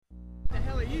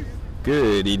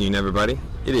Good evening, everybody.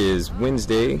 It is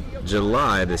Wednesday,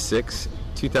 July the 6th,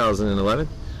 2011.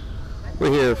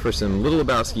 We're here for some Little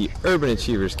Lebowski Urban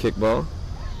Achievers kickball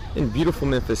in beautiful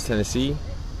Memphis, Tennessee.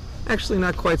 Actually,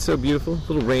 not quite so beautiful.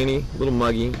 A little rainy, a little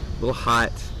muggy, a little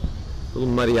hot, a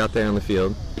little muddy out there on the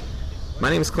field. My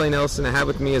name is Clay Nelson. I have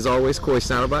with me, as always, Corey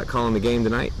Snatterbot calling the game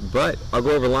tonight. But I'll go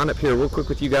over the lineup here real quick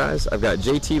with you guys. I've got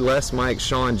JT, Les, Mike,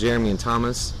 Shawn, Jeremy, and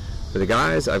Thomas. For the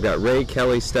guys, I've got Ray,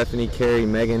 Kelly, Stephanie, Carrie,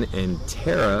 Meghan, and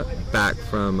Tera back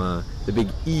from the Big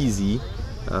Easy,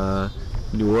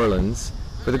 New Orleans,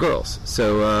 for the girls.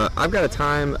 So I've got a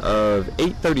time of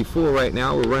 8:34 right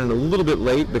now. We're running a little bit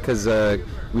late because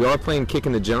we are playing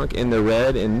Kicking the Junk in the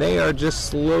red, and they are just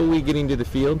slowly getting to the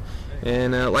field.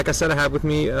 And like I said, I have with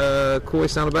me Corey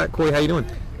Snatterbot. Corey, how you doing?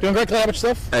 Doing great, Clay. How about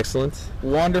yourself? Excellent.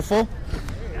 Wonderful.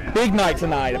 Big night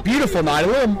tonight. A beautiful night. A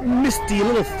little misty, a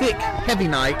little thick, heavy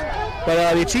night.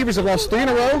 But the Achievers have lost 3 in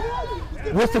a row.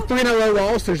 With the 3 in a row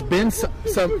loss, there's been some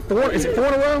 4. Is it 4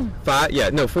 in a row? 5.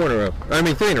 Yeah, no, 4 in a row. I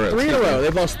mean 3 in a row. 3 in a row.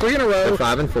 They've lost 3 in a row. They're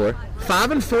 5 and 4.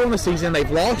 5 and 4 in the season. They've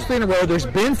lost 3 in a row. There's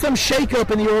been some shakeup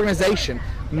in the organization.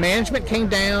 Management came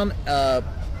down.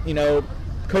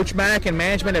 Coach Mack and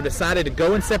management have decided to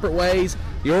go in separate ways.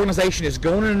 The organization is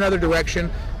going in another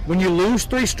direction. When you lose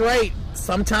 3 straight,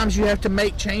 sometimes you have to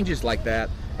make changes like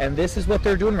that. And this is what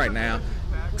they're doing right now.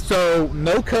 So,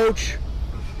 no coach.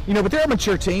 But they're a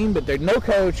mature team, but they're no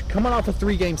coach coming off a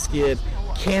 3-game skid.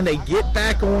 Can they get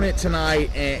back on it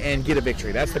tonight and get a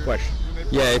victory? That's the question.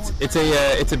 Yeah,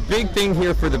 it's a big thing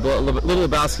here for the Little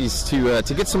Lebowskis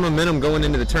to get some momentum going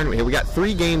into the tournament here. We got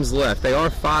 3 games left. They are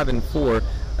 5 and 4.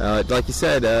 Like you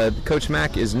said, Coach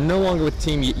Mack is no longer with the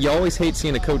team. You always hate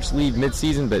seeing a coach leave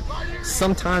mid-season, but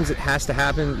sometimes it has to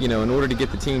happen, in order to get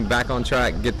the team back on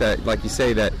track, get that, like you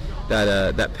say, that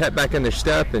pep back in their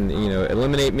step, and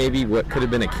eliminate maybe what could have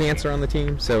been a cancer on the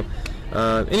team. So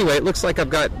anyway, it looks like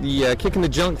I've got the Kicking the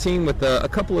Junk team with a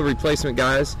couple of replacement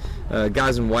guys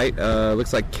in white.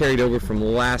 Looks like carried over from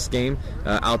last game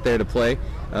out there to play.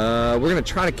 We're going to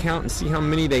try to count and see how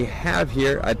many they have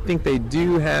here. I think they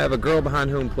do have a girl behind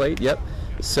home plate. Yep.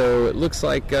 So it looks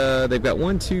like they've got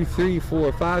 1, 2, 3,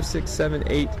 4, 5, 6, 7,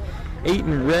 8. 8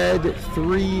 in red,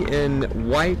 3 in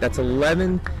white. That's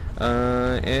 11.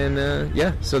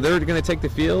 So they're going to take the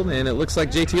field, and it looks like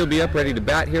JT will be up ready to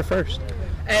bat here first.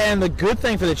 And the good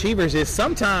thing for the Achievers is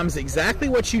sometimes exactly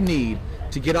what you need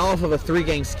to get off of a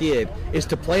 3-game skid is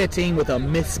to play a team with a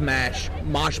mismatch,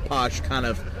 mosh-posh kind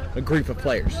of a group of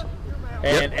players.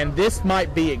 And this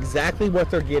might be exactly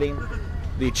what they're getting.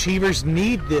 The Achievers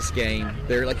need this game.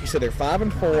 They're, like you said, they're 5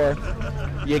 and 4.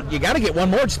 You got to get one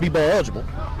more just to be bowl eligible.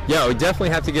 Yeah, we definitely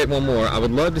have to get one more. I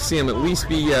would love to see them at least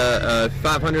be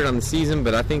 500 on the season,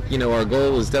 but I think our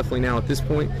goal is definitely now at this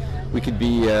point we could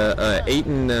be 8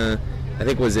 and I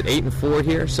think was it 8 and 4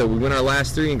 here. So we win our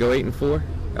last 3 and go 8 and 4.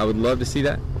 I would love to see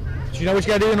that. But you know what you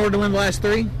got to do in order to win the last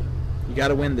 3? You got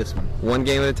to win this one. One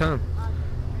game at a time.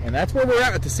 And that's where we're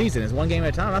at with the season, is one game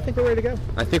at a time. I think we're ready to go.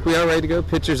 I think we are ready to go.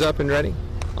 Pitchers up and ready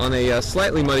on a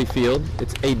slightly muddy field.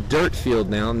 It's a dirt field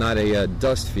now, not a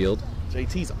dust field.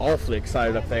 JT's awfully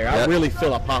excited up there. I really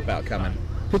feel a pop-out coming.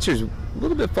 Pitcher's a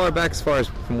little bit far back as far as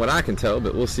from what I can tell,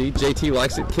 but we'll see. JT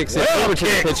likes it, kicks it over to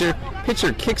the pitcher.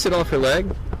 Pitcher kicks it off her leg,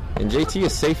 and JT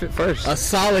is safe at first. A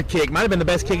solid kick. Might have been the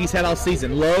best kick he's had all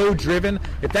season. Low, driven.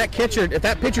 If that pitcher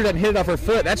doesn't hit it off her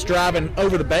foot, that's driving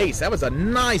over the base. That was a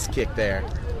nice kick there.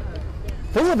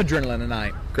 Full of adrenaline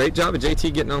tonight. Great job of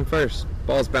JT getting on first.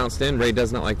 Ball's bounced in. Ray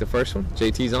does not like the first one.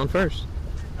 JT's on first.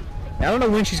 Now, I don't know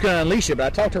when she's going to unleash it, but I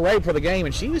talked to Ray before the game,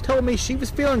 and she was told me she was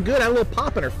feeling good. Had a little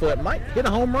pop in her foot. Might hit a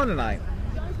home run tonight.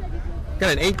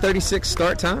 Got an 8:36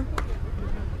 start time.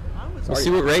 We'll see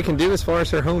what Ray can do as far as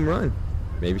her home run.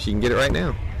 Maybe she can get it right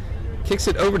now. Kicks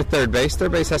it over to third base.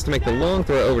 Third base has to make the long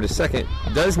throw over to second.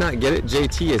 Does not get it.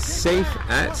 JT is safe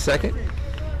at second.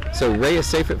 So Ray is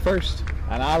safe at first.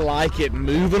 And I like it,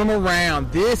 moving them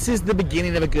around. This is the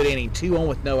beginning of a good inning. 2 on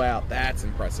with no out. That's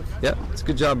impressive. Yep, it's a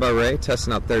good job by Ray,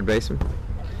 testing out third baseman.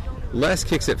 Les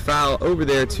kicks it foul over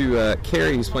there to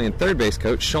Carrie, who's playing third base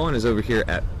coach. Shawn is over here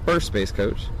at first base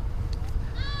coach.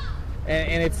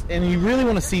 And you really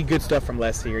want to see good stuff from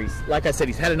Les here. He's, like I said,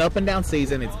 he's had an up and down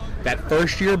season. It's that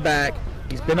first year back.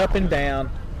 He's been up and down.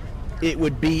 It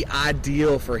would be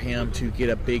ideal for him to get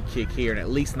a big kick here and at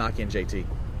least knock in JT.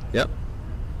 Yep.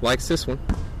 Likes this one.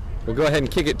 We'll go ahead and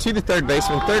kick it to the third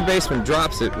baseman. Third baseman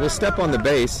drops it. We'll step on the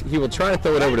base. He will try to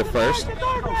throw it over to first.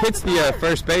 Hits the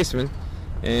first baseman.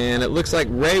 And it looks like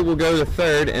Ray will go to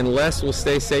third, and Les will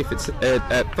stay safe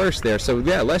at first there. So,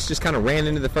 yeah, Les just kind of ran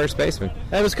into the first baseman.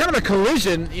 It was kind of a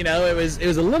collision. It was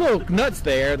a little nuts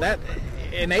there. That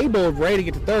enabled Ray to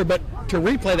get to third. But to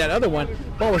replay that other one,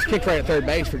 ball was kicked right at third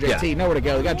base for JT. Yeah. Nowhere to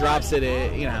go. The guy drops it,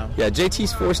 you know. Yeah,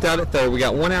 JT's forced out at third. We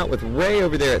got one out with Ray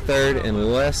over there at third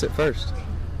and Les at first.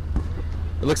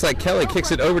 It looks like Kelly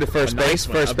kicks it over to first base.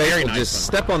 First base will just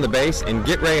step on the base and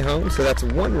get Ray home. So that's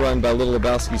one run by Little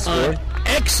Lebowski's score.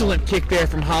 Excellent kick there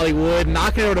from Hollywood,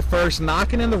 knocking it over to first,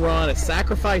 knocking in the run, a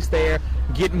sacrifice there,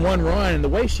 getting one run. And the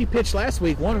way she pitched last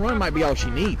week, one run might be all she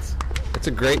needs. It's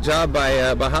a great job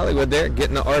by Hollywood there,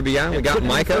 getting the RBI. We got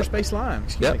Mike up. First base line.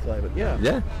 Excuse me, Clay, but yeah.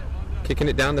 Yeah. Kicking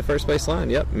it down the first base line.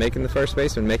 Yep. Making the first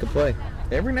baseman make a play.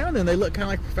 Every now and then they look kind of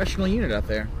like a professional unit up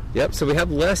there. Yep. So we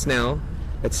have Les now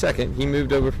at second. He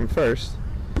moved over from first.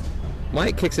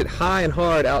 Mike kicks it high and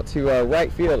hard out to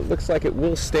right field. It looks like it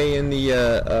will stay in the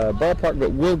ballpark,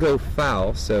 but will go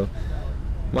foul. So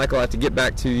Mike will have to get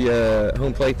back to the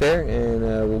home plate there,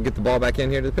 and we'll get the ball back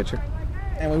in here to the pitcher.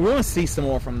 And we want to see some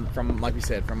more from like we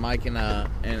said, from Mike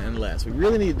and Les. We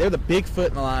really need. They're the big foot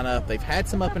in the lineup. They've had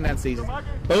some up and down seasons.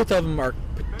 Both of them are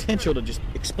potential to just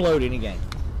explode any game.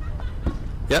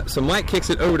 Yep, so Mike kicks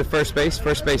it over to first base.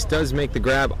 First base does make the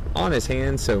grab on his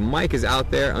hand, so Mike is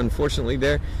out there, unfortunately,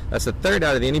 there. That's the third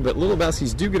out of the inning, but Little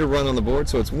Lebowski's do get a run on the board,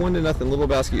 so it's 1-0. Little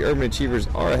Lebowski Urban Achievers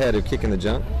are ahead of kicking the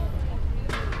junk.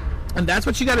 And that's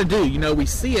what you got to do. You know, we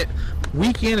see it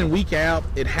week in and week out.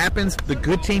 It happens. The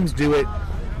good teams do it.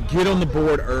 Get on the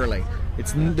board early.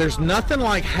 There's nothing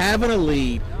like having a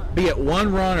lead, be it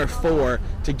 1 run or 4,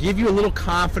 to give you a little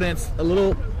confidence,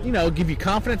 give you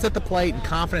confidence at the plate and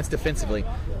confidence defensively.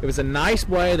 It was a nice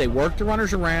way. They worked the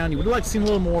runners around. You would like to see a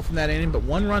little more from that inning, but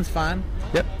 1 run's fine.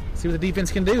 Yep. See what the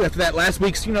defense can do after that last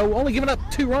week's, only giving up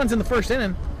 2 runs in the first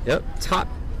inning. Yep.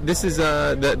 This is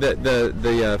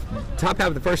the top half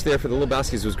of the first there for the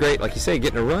Lebowskis was great, like you say,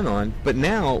 getting a run on. But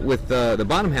now with the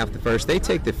bottom half of the first, they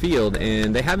take the field,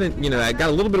 and they haven't, I got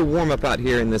a little bit of warm up out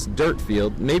here in this dirt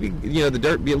field. Maybe the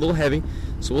dirt be a little heavy,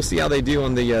 so we'll see how they do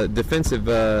on the defensive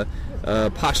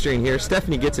posturing here.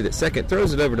 Stephanie gets it at second,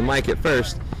 throws it over to Mike at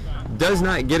first, does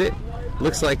not get it.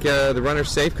 Looks like the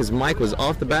runner's safe because Mike was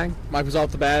off the bag. Mike was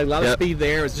off the bag. A lot of speed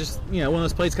there. It was just, one of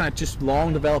those plays, kind of just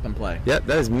long developing play. Yep,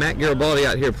 that is Matt Garibaldi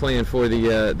out here playing for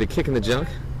the kick in the junk.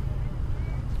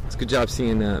 It's a good job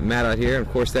seeing Matt out here. And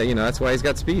of course, that's why he's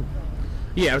got speed.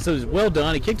 Yeah, so it was well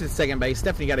done. He kicked it to second base.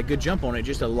 Stephanie got a good jump on it.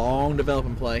 Just a long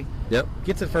developing play. Yep.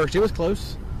 Gets it first. It was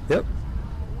close. Yep.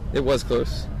 It was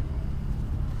close.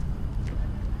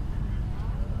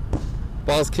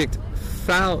 Ball's kicked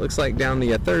foul, looks like down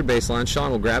the third baseline.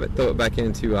 Shawn will grab it, throw it back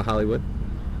into Hollywood.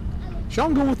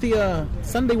 Shawn going with the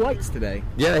Sunday whites today.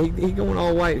 Yeah, he going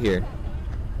all white here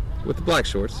with the black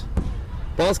shorts.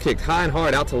 Ball's kicked high and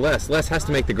hard out to Les. Les has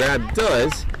to make the grab.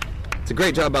 Does. It's a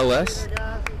great job by Les.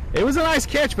 It was a nice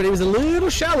catch, but it was a little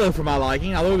shallow for my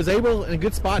liking. Although he was able in a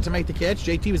good spot to make the catch.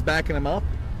 JT was backing him up.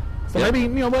 So maybe,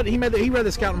 what, he read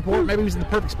the scouting report. Maybe he was in the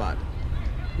perfect spot.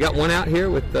 You got one out here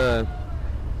with the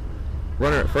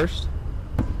runner at first.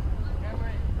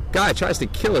 Guy tries to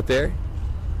kill it there.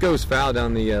 Goes foul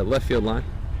down the left field line.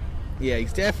 Yeah, he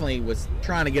definitely was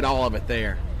trying to get all of it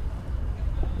there.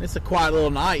 It's a quiet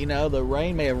little night, The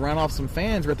rain may have run off some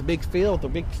fans. We're at the big field, the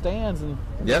big stands, and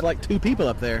there's like 2 people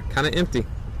up there. Kind of empty.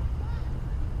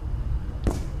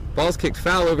 Ball's kicked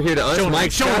foul over here to us.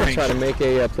 Mike's trying to make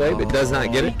a play, but does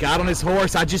not get it. He got on his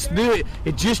horse. I just knew it.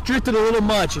 It just drifted a little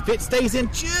much. If it stays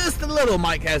in just a little,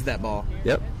 Mike has that ball.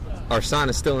 Yep. Our sign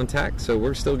is still intact, so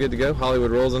we're still good to go.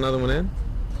 Hollywood rolls another one in.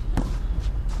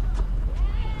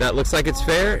 That looks like it's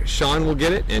fair. Shawn will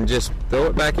get it and just throw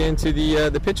it back into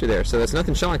the pitcher there. So that's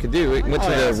nothing Shawn could do. It went to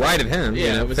the right of him.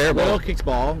 Yeah, it was fair a ball. Kicks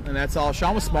ball, and that's all.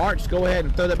 Shawn was smart. Just go ahead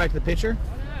and throw that back to the pitcher.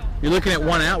 You're looking at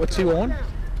 1 out with 2 on.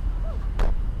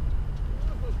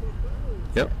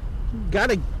 Yep.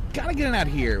 Gotta get it out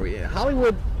here. Yeah,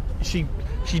 Hollywood, she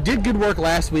did good work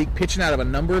last week, pitching out of a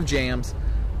number of jams.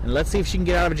 And let's see if she can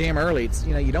get out of a jam early. It's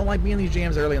you don't like being in these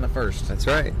jams early in the first. That's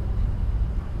right.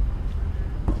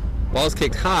 Ball's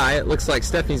kicked high. It looks like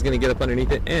Stephanie's going to get up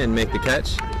underneath it and make the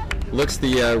catch. Looks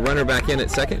the runner back in at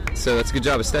second. So that's a good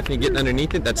job of Stephanie getting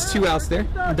underneath it. That's 2 outs there.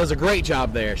 Does a great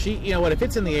job there. She, if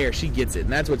it's in the air, she gets it,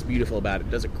 and that's what's beautiful about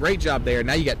it. Does a great job there.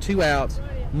 Now you got 2 outs,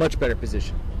 much better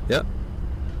position. Yep.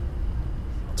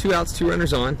 2 outs, 2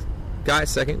 runners on. Guy at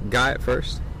second, guy at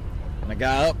first. And a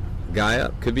guy up. Guy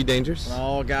up. Could be dangerous.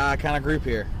 All guy kind of group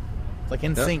here. It's like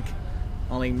in sync,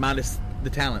 only minus the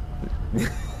talent.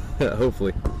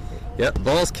 Hopefully. Yep.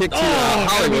 Ball's kicked to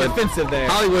Hollywood. Offensive there.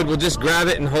 Hollywood will just grab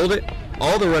it and hold it.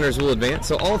 All the runners will advance.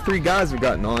 So all 3 guys have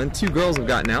gotten on. 2 girls have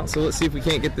gotten out. So let's see if we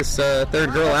can't get this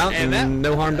third girl out and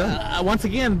no harm done. Once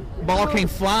again, ball came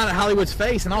flying at Hollywood's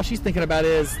face, and all she's thinking about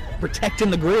is protecting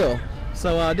the grill.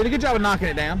 So did a good job of knocking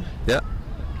it down. Yep.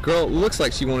 Girl looks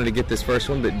like she wanted to get this first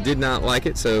one, but did not like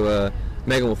it, so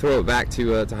Meghan will throw it back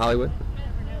to Hollywood.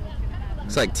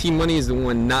 Looks like T-Money is the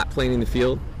one not playing in the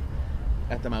field.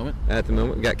 At the moment.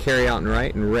 We got Carrie out and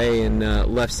right, and Ray in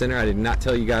left center. I did not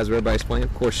tell you guys where everybody's playing.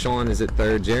 Of course, Shawn is at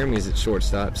third. Jeremy's at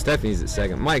shortstop. Stephanie's at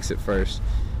second. Mike's at first.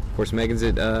 Of course, Megan's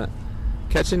at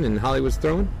catching, and Hollywood's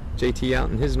throwing. JT out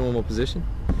in his normal position.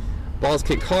 Ball's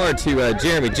kicked hard to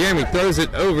Jeremy. Jeremy throws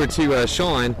it over to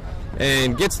Shawn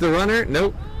and gets the runner.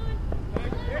 Nope.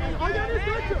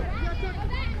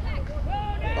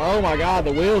 Oh, my God.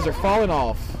 The wheels are falling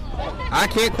off. I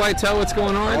can't quite tell what's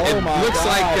going on. Oh, it my looks God,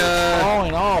 like it's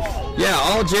falling off. Yeah,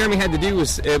 all Jeremy had to do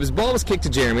was ball was kicked to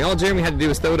Jeremy. All Jeremy had to do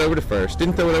was throw it over to first.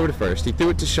 Didn't throw it over to first. He threw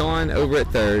it to Shawn over at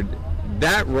third.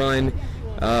 That run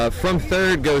from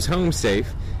third goes home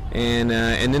safe, and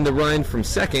then the run from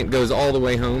second goes all the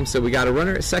way home. So we got a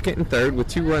runner at second and third with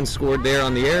 2 runs scored there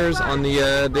on the errors on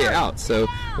the out. So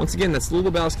once again, that's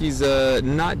Lebowski's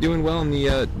not doing well in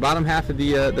the bottom half of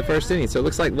the first inning. So it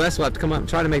looks like Les will have to come up and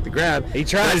try to make the grab. He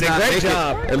tried. Did a great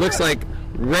job. It looks like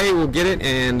Ray will get it,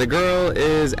 and the girl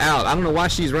is out. I don't know why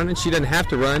she's running. She doesn't have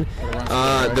to run.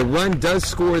 The run does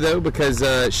score, though, because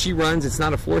she runs. It's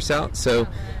not a force out. So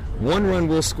 1 run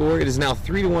will score. It is now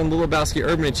 3-1 Lebowski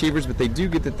Urban Achievers, but they do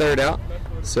get the third out.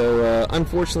 So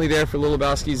unfortunately there for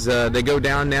Lebowski's, they go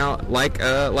down now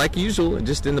like usual,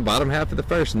 just in the bottom half of the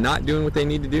first, not doing what they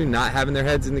need to do, not having their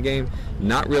heads in the game,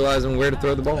 not realizing where to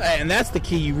throw the ball. And that's the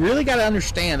key. You really got to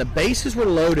understand the bases were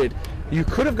loaded. You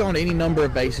could have gone to any number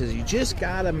of bases. You just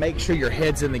got to make sure your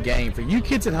head's in the game. For you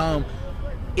kids at home,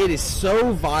 it is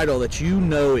so vital that you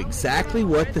know exactly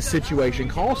what the situation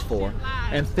calls for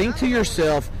and think to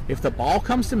yourself, if the ball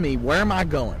comes to me, where am I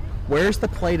going? Where's the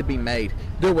play to be made?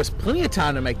 There was plenty of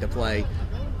time to make the play.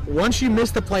 Once you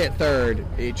missed the play at third,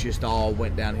 it just all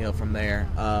went downhill from there.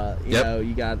 You know,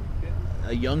 you got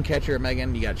a young catcher at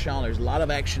Meghan. You got Shawn. There's a lot of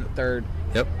action at third.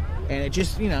 Yep. And it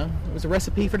just, it was a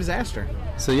recipe for disaster.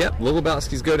 So,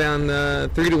 Lebowski's go down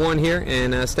 3-1 here,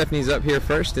 and Stephanie's up here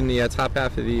first in the top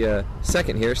half of the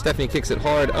second here. Stephanie kicks it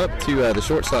hard up to the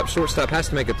shortstop. Shortstop has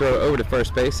to make a throw over to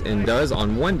first base and does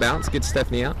on 1 bounce, gets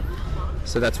Stephanie out.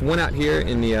 So that's 1 out here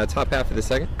in the top half of the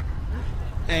second.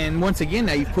 And once again,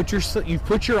 now you've put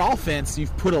your offense,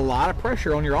 you've put a lot of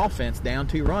pressure on your offense down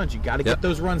 2 runs. You've got to get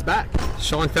those runs back.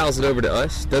 Shawn fouls it over to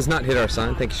us. Does not hit our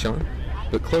sign. Thank you, Shawn.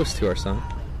 But close to our sign.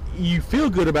 You feel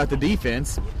good about the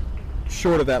defense,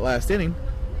 short of that last inning,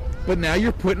 but now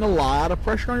you're putting a lot of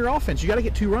pressure on your offense. You got to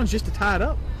get 2 runs just to tie it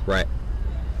up. Right.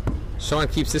 Shawn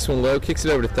keeps this one low, kicks it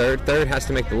over to third. Third has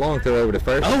to make the long throw over to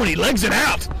first. Oh, and he legs it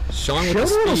out. Shawn with Showed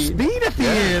the a little speed. speed at the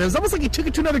end. It was almost like he took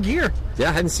it to another gear. Yeah,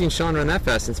 I hadn't seen Shawn run that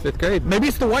fast since 5th grade. Maybe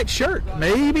it's the white shirt.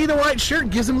 Maybe the white shirt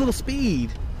gives him a little speed.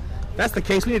 If that's the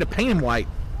case, we need to paint him white.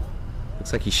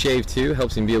 Looks like he shaved too.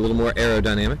 Helps him be a little more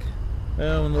aerodynamic.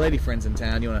 Well, when the lady friend's in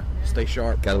town, you want to stay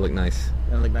sharp. Got to look nice.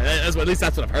 At least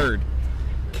that's what I've heard.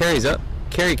 Carrie's up.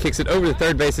 Carrie kicks it over the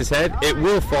third base's head. It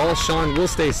will fall. Shawn will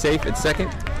stay safe at second.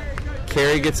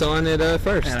 Carrie gets on at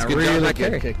first. And it's a good really job by good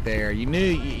Carrie. kick there.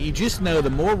 You just know the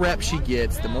more reps she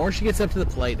gets, the more she gets up to the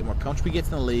plate, the more comfortable she gets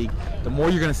in the league, the more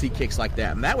you're going to see kicks like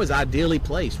that. And that was ideally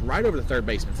placed right over the third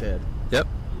baseman's head. Yep.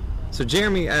 So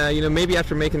Jeremy, maybe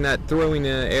after making that throwing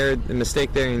error, the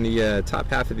mistake there in the top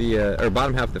half of the or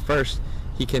bottom half of the first,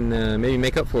 he can maybe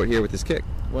make up for it here with his kick.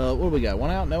 Well, what do we got? 1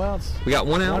 out, no outs? We got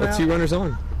 1 out with 2 runners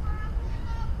on.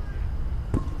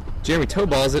 Jeremy toe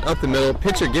balls it up the middle.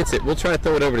 Pitcher gets it. We'll try to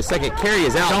throw it over to second. Carrie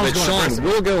is out, Shawn's but Shawn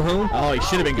will go home. Oh, he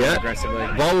should have been going aggressively.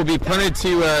 Ball will be punted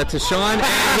to Shawn,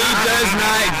 and he does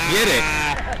not get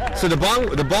it. So the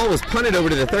ball was punted over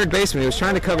to the third baseman. He was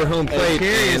trying to cover home plate,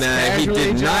 and he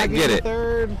did not get it.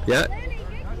 Yep.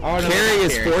 Carrie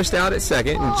is forced out at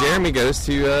second, and Jeremy goes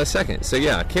to second. So,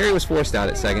 Carrie was forced out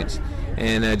at second,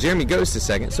 and Jeremy goes to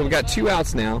second. So we got 2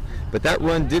 outs now, but that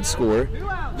run did score.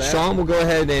 Shawn will go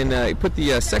ahead and put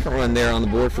the second run there on the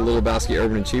board for Lebowski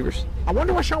Urban Achievers. I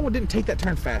wonder why Shawn didn't take that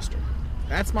turn faster.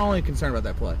 That's my only concern about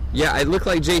that play. Yeah, it looked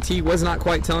like JT was not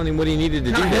quite telling him what he needed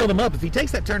to do. Held him up. If he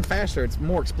takes that turn faster, it's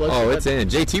more explosive. Oh, it's in.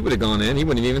 JT would have gone in. He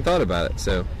wouldn't have even thought about it.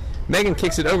 So Meghan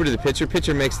kicks it over to the pitcher.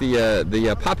 Pitcher makes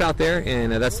the pop out there,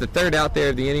 and that's the 3rd out there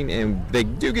of the inning. And they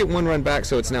do get 1 run back,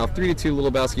 so it's now 3-2.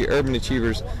 Lebowski Urban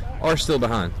Achievers are still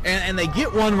behind. And they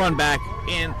get 1 run back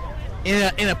in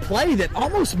a play that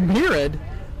almost mirrored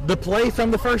the play from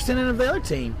the first inning of the other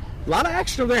team. A lot of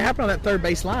action over there happened on that third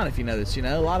base line, if you notice.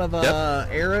 A lot of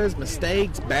errors,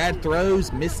 mistakes, bad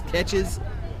throws, missed catches.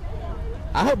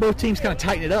 I hope both teams kind of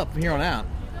tighten it up from here on out.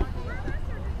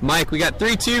 Mike, we got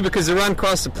 3-2 because the run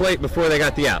crossed the plate before they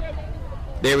got the out.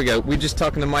 There we go. We're just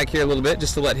talking to Mike here a little bit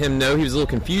just to let him know he was a little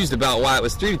confused about why it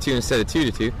was 3-2 instead of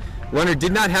 2-2. Runner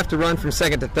did not have to run from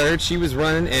second to third. She was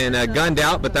running and gunned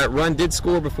out, but that run did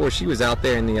score before she was out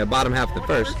there in the bottom half of the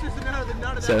first.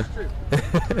 So.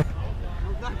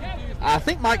 I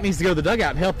think Mike needs to go to the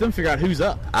dugout and help them figure out who's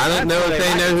up. I don't know if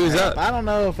they know who's up. I don't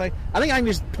know if they. I think I can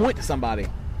just point to somebody.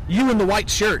 You in the white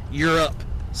shirt, you're up.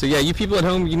 So yeah, you people at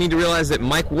home, you need to realize that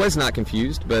Mike was not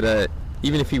confused, but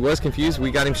even if he was confused, we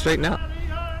got him straightened out.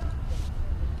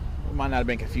 We might not have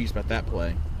been confused about that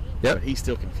play. Yep. But he's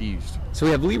still confused. So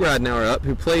we have Lee Rodnauer up,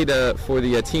 who played for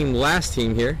the last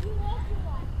team here.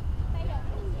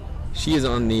 She is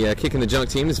on the Kick in the Junk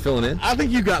team, is filling in. I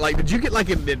think you got, did you get,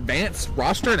 an advanced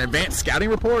roster, an advanced scouting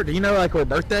report? Do you know, her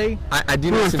birthday? I do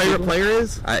know who her some favorite people. player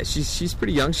is? She's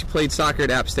pretty young. She played soccer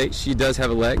at App State. She does have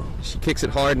a leg. She kicks it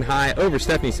hard and high over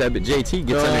Stephanie's head, but JT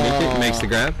gets underneath it and makes the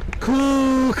grab.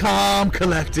 Cool, calm,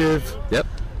 collective. Yep.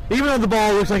 Even though the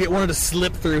ball looks like it wanted to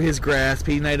slip through his grasp,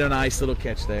 he made a nice little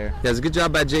catch there. Yeah, it was a good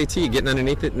job by JT getting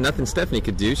underneath it. Nothing Stephanie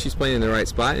could do. She's playing in the right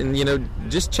spot. And,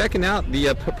 just checking out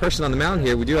the person on the mound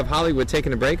here, we do have Hollywood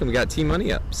taking a break, and we got Team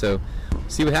Money up. So,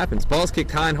 see what happens. Ball's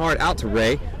kicked high and hard out to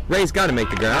Ray. Ray's got to make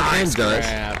the grab. Nice does.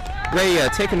 grab. Ray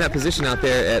taking that position out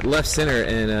there at left center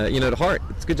and, to Hart.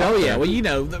 It's a good job. Oh, yeah.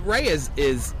 Well, Ray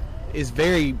is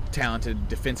very talented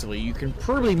defensively. You can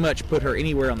pretty much put her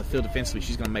anywhere on the field defensively.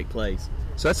 She's going to make plays.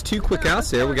 So that's 2 quick outs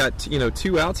there. We got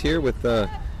 2 outs here with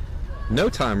no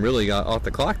time really off the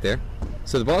clock there.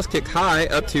 So the ball's kicked high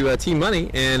up to Team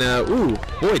Money, and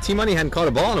Team Money hadn't caught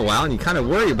a ball in a while, and you kind of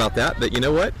worry about that. But you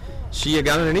know what? She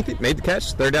got underneath it, made the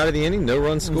catch, third out of the inning, no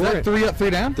run score. Is that 3 up, 3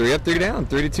 down? 3 up, 3 down,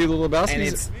 3-2 little Lebowski.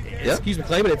 And excuse me,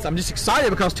 Clay, but I'm just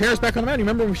excited because Tera's back on the mound. You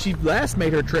remember when she last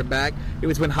made her trip back? It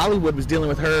was when Hollywood was dealing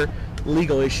with her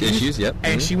legal issues. Yep.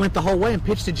 And she went the whole way and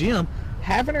pitched to Jim.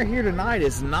 Having her here tonight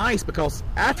is nice because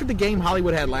after the game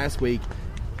Hollywood had last week,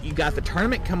 you got the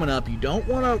tournament coming up. You don't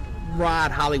want to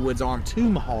ride Hollywood's arm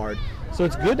too hard. So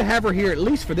it's good to have her here, at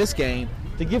least for this game,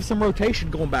 to give some rotation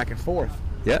going back and forth.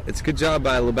 Yeah, it's a good job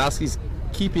by Lebowski's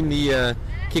keeping the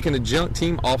Kick in the Junk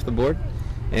team off the board.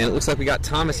 And it looks like we got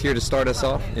Thomas here to start us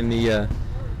off in the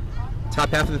top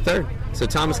half of the third. So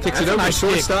Thomas kicks it over to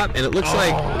shortstop, and it looks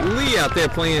like Lee out there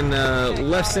playing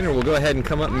left center will go ahead and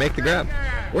come up and make the grab.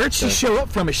 Where'd she show up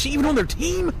from? Is she even on their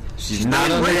team? She's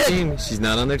not on their team. She's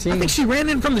not on their team. I think she ran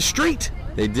in from the street.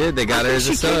 They did. They got her as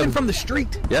a sub. She came in from the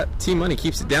street. Yep. Team Money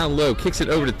keeps it down low, kicks it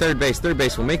over to third base. Third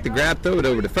base will make the grab, throw it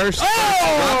over to first.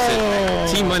 Drops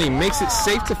it. Team Money makes it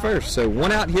safe to first. So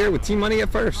 1 out here with Team Money at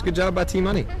first. Good job by Team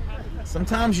Money.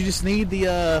 Sometimes you just need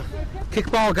the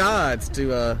kickball gods to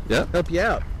help you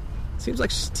out. Seems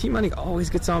like Team Money always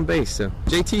gets on base. So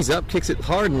JT's up, kicks it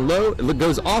hard and low. It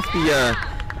goes off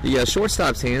the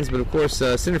shortstop's hands, but of course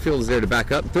center field is there to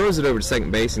back up. Throws it over to second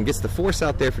base and gets the force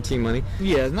out there for Team Money.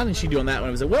 Yeah, there's nothing she doing that one.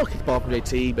 It was a well kicked ball from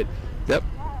JT, but yep.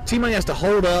 Team Money has to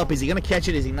hold up. Is he going to catch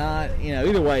it? Is he not?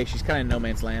 Either way, she's kind of in no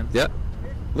man's land. Yep.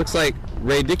 Looks like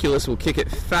Ridiculous will kick it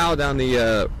foul down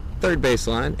the third base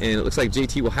line, and it looks like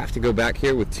JT will have to go back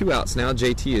here with 2 outs now.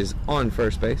 JT is on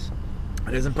first base.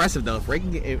 It is impressive, though. If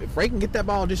Ray can get that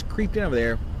ball just creeped in over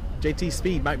there, JT's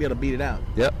speed might be able to beat it out.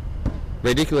 Yep.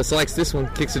 Ridiculous likes this one.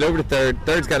 Kicks it over to third.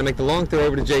 Third's got to make the long throw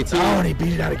over to JT. Oh, and he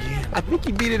beat it out again. I think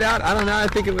he beat it out. I don't know. I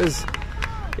think it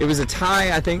was a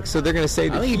tie, I think, so they're going to say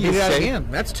that he beat it out again.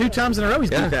 That's 2 times in a row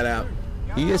he's beat that out.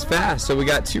 He is fast. So we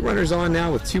got 2 runners on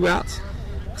now with 2 outs.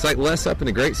 Looks like Les up in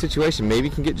a great situation. Maybe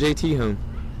can get JT home.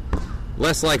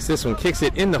 Les likes this one. Kicks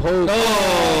it in the hole.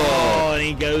 Oh, and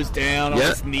he goes down on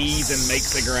his knees and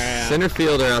makes the grab. Center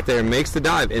fielder out there makes the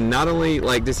dive. And not only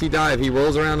does he dive, he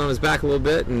rolls around on his back a little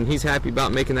bit, and he's happy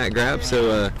about making that grab.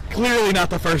 So clearly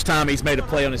not the first time he's made a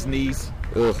play on his knees.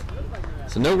 Ugh.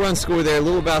 So no run score there.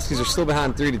 Little Lebowskis are still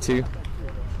behind 3-2.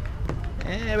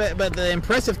 But the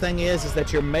impressive thing is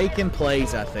that you're making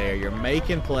plays out there. You're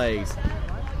making plays.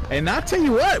 And I tell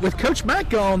you what, with Coach Mack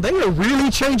gone, they are really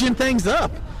changing things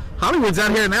up. Hollywood's out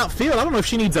here in the outfield. I don't know if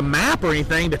she needs a map or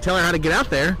anything to tell her how to get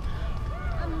out there.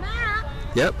 A map?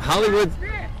 Yep, Hollywood.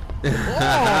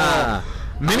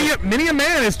 Many a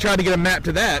man has tried to get a map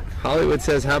to that. Hollywood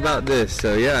says, how about this?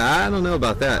 So, yeah, I don't know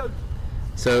about that.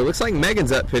 So, it looks like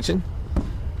Meghan's up pitching.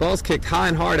 Ball's kicked high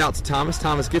and hard out to Thomas.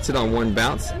 Thomas gets it on 1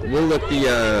 bounce. We'll look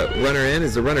the runner in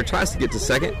as the runner tries to get to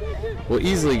second. Will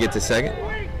easily get to second.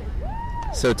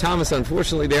 So Thomas,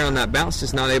 unfortunately, there on that bounce,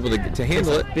 just not able to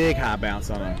handle it. Big high bounce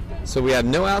on him. So we have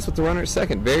no outs with the runner at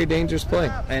second. Very dangerous play.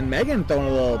 And Meghan throwing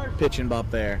a little pitching bump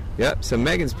there. Yep, so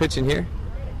Meghan's pitching here.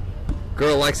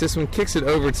 Girl likes this one, kicks it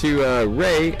over to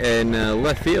Ray in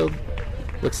left field.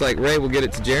 Looks like Ray will get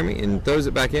it to Jeremy and throws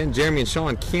it back in. Jeremy and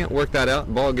Shawn can't work that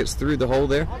out. Ball gets through the hole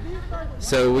there.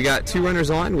 So we got 2 runners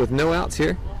on with no outs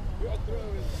here.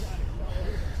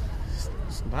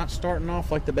 Not starting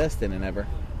off like the best inning ever.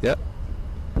 Yep.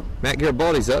 Matt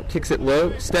Garibaldi's up, kicks it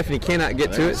low. Stephanie cannot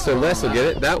get to it, so Les will get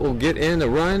it. That will get in a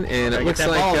run, and it looks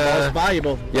like ball is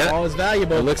valuable. Yeah, ball is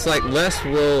valuable. It looks like Les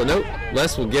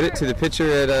will get it to the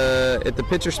pitcher at the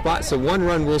pitcher spot. So one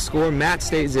run will score. Matt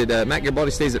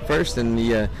Garibaldi stays at first, and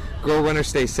the girl runner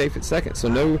stays safe at second. So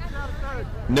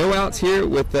no outs here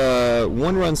with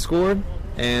one run scored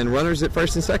and runners at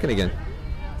first and second again.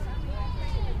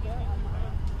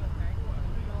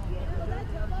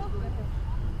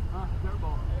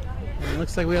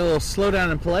 Looks like we had a little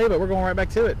slowdown in play, but we're going right back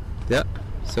to it. Yep.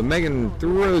 So Meghan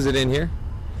throws it in here.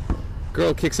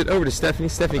 Girl kicks it over to Stephanie.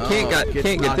 Stephanie can't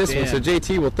get this one, so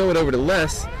JT will throw it over to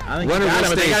Les. Runner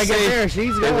will stay safe. Get there.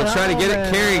 She's going. They will try to get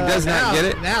it. Carrie does not get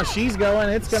it. Now she's going.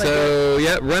 It's going to go. So,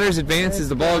 yep, runners advance as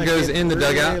the ball goes in the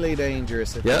dugout. Really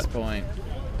dangerous at this point.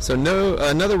 So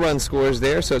another run scores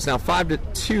there. So it's now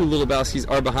 5-2. Little Lebowskis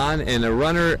are behind, and a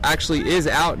runner actually is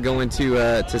out going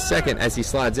to second as he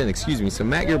slides in. Excuse me. So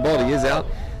Matt Garibaldi is out.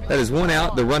 That is one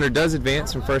out. The runner does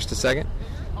advance from first to second.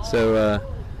 So,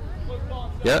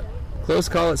 yep, close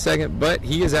call at second, but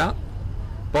he is out.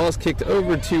 Ball's kicked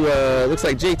over to looks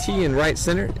like JT in right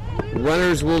center.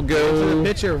 Runners will go to the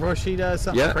pitcher before she does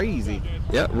something crazy.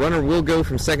 Yeah, runner will go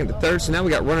from second to third. So now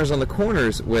we got runners on the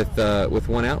corners with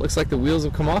one out. Looks like the wheels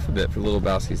have come off a bit for the Little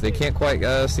Lebowskis. They can't quite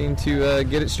seem to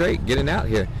get it straight, getting out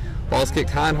here. Ball's kicked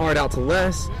high and hard out to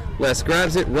Les. Les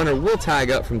grabs it. Runner will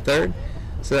tag up from third.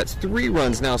 So that's 3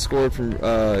 runs now scored from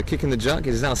kicking the junk.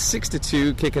 It is now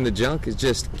 6-2. Kicking the junk has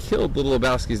just killed Little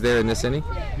Lebowskis there in this inning.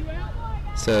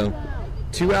 So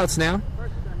 2 outs now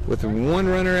with 1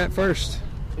 runner at first.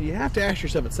 You have to ask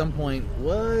yourself at some point,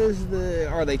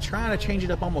 are they trying to change it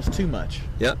up almost too much?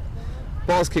 Yep.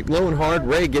 Ball's kicked low and hard.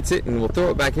 Ray gets it and will throw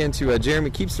it back into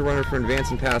Jeremy. Keeps the runner from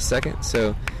advancing past second.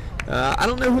 So I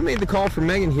don't know who made the call for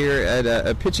Meghan here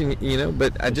at pitching,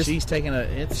 but she's taking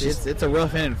it's a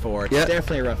rough inning for her. It's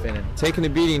definitely a rough inning. Taking a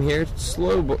beating here.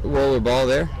 Slow roller ball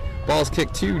there. Ball's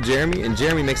kicked to Jeremy, and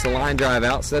Jeremy makes a line drive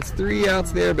out. So that's 3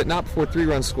 outs there, but not before 3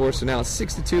 runs score. So now it's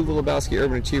 6-2. Little Lebowski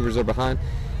Urban Achievers are behind.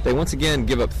 They once again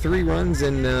give up 3 runs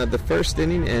in the first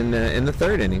inning and in the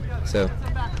third inning. So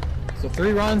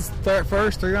 3 runs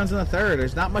first, 3 runs in the third.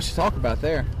 There's not much to talk about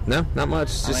there. No, not much.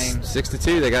 Just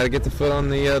 6-2. They got to get the foot on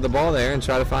the ball there and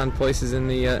try to find places in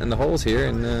the holes here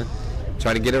and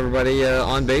try to get everybody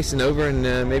on base and over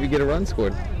and maybe get a run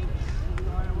scored.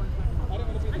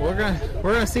 We're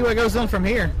gonna see what goes on from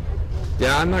here.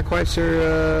 Yeah, I'm not quite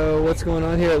sure what's going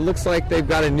on here. It looks like they've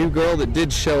got a new girl that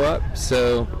did show up.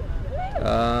 So.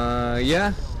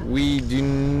 We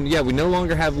no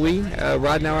longer have Lee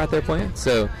right now out there playing.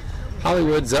 So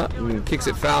Hollywood's up and kicks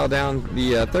it foul down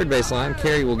the third base line.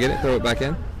 Carrie will get it, throw it back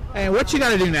in. And what you got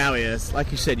to do now is,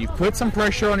 like you said, you've put some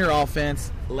pressure on your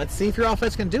offense. Let's see if your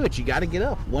offense can do it. You got to get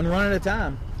up 1 run at a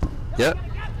time. Yep.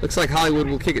 Looks like Hollywood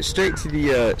will kick it straight to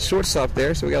the shortstop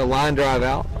there. So we got a line drive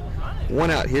out.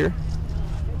 1 out here.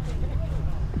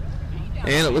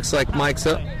 And it looks like Mike's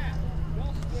up.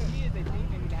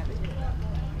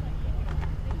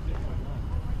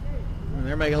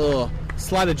 They're making a little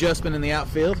slight adjustment in the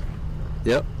outfield.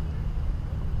 Yep.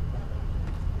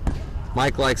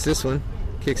 Mike likes this one.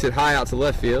 Kicks it high out to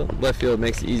left field. Left field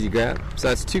makes the easy grab. So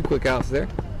that's 2 quick outs there.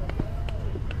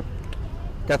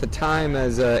 Got the time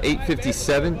as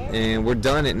 8:57, and we're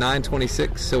done at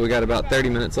 9:26, so we got about 30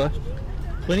 minutes left.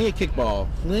 Plenty of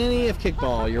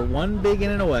kickball. You're 1 big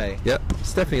inning away. Yep.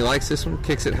 Stephanie likes this one.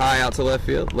 Kicks it high out to left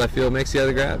field. Left field makes the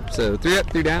other grab. So 3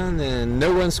 up, 3 down, and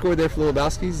no runs scored there for Little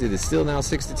Lebowskis. It is still now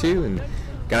 6-2, and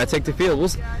got to take the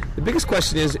field. The biggest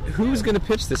question is who's going to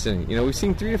pitch this inning. We've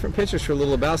seen 3 different pitchers for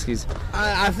Little Lebowskis.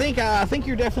 I think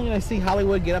you're definitely going to see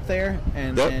Hollywood get up there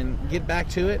and get back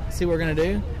to it. See what we're going to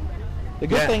do. The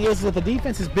good thing is that the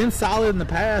defense has been solid in the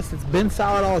past. It's been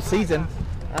solid all season.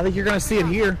 I think you're going to see it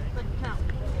here.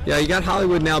 Yeah, you got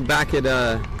Hollywood now back at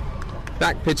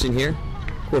back pitching here.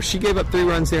 Of course, she gave up 3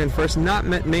 runs there in first. Not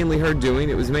mainly her doing.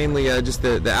 It was mainly just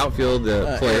the outfield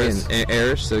play and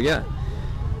errors. So yeah,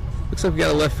 looks like we got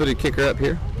a left-footed kicker up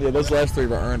here. Yeah, those last 3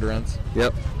 were earned runs.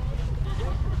 Yep.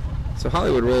 So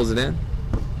Hollywood rolls it in.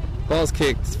 Ball's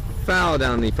kicked foul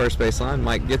down the first base line.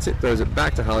 Mike gets it, throws it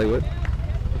back to Hollywood.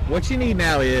 What you need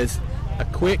now is a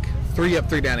quick 3 up,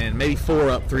 3 down inning, maybe 4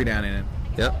 up, 3 down inning.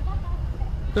 Yep.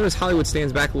 Notice Hollywood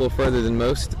stands back a little further than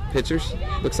most pitchers.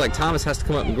 Looks like Thomas has to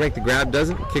come up and break the grab.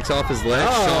 Doesn't. Kicks off his leg.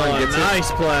 Shawn gets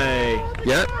nice play.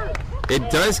 Yep.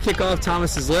 It does kick off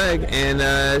Thomas's leg,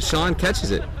 and Shawn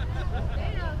catches it. I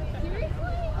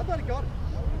thought he got it.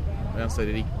 Well, so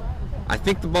did he. I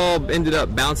think the ball ended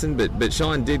up bouncing, but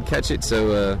Shawn did catch it.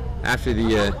 So after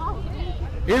the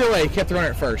Either way, he kept the runner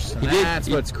at first. And that's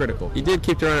He- what's critical. He did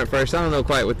keep the runner at first. I don't know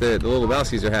quite what the little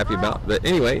Lebowskis are happy about. But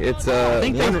anyway, it's I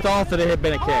think they thought that it had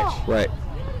been a catch. Right.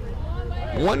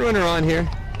 One runner on here.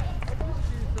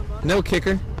 No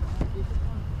kicker.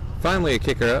 Finally a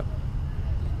kicker up.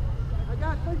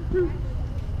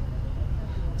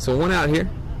 So one out here.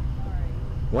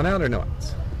 One out or no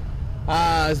outs?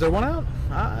 Is there one out?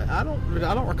 I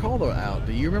don't recall the out.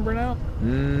 Do you remember an out?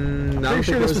 I'm Pretty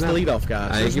sure this was the leadoff guy.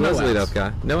 I think he was the leadoff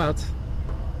guy. No outs.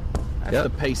 That's the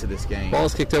pace of this game.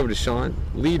 Ball's kicked over to Shawn.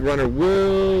 Lead runner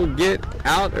will get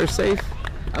out or safe.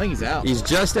 I think he's out. He's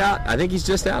just out. I think he's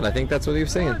just out. I think that's what he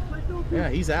was saying. Yeah,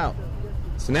 he's out.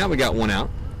 So now we got one out.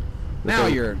 Now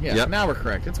Yep. now we're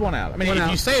correct. It's one out. I mean, One if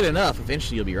out. you say it enough,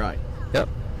 eventually you'll be right. Yep.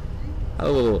 Had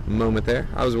a little moment there.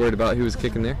 I was worried about who was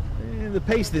kicking there. The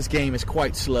pace of this game is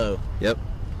quite slow. Yep.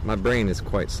 My brain is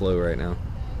quite slow right now.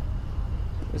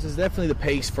 This is definitely the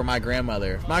pace for my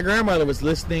grandmother. If my grandmother was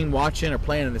listening, watching, or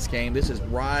playing in this game, this is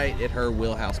right at her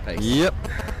wheelhouse pace. Yep.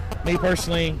 Me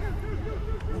personally,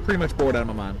 pretty much bored out of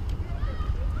my mind.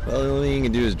 Well, the only thing you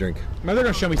can do is drink. They're going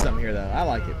to show me something here, though. I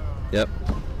like it. Yep.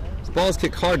 The ball's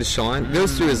kicked hard to Shawn.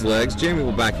 Goes through his legs. Jeremy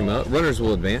will back him up. Runners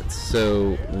will advance.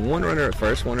 So one runner at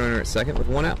first, one runner at second with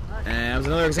one out. And that was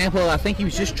another example. I think he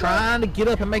was just trying to get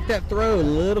up and make that throw a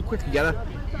little quick.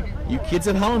 You kids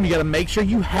at home, you got to make sure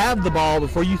you have the ball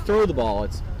before you throw the ball.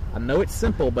 I know it's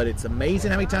simple, but it's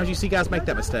amazing how many times you see guys make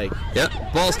that mistake. Yep.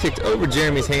 Ball's kicked over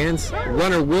Jeremy's hands.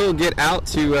 Runner will get out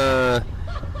to...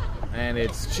 And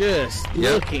it's just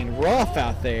looking rough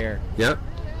out there. Yep.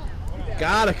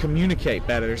 Got to communicate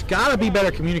better. There's got to be better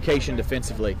communication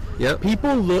defensively. Yep.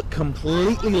 People look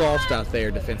completely lost out there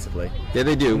defensively. Yeah,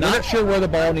 they do. Not sure where the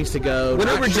ball needs to go. Went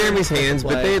not over sure Jeremy's who to hands,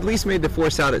 but play. they at least made the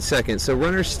force out at second. So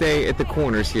runners stay at the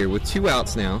corners here with two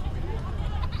outs now.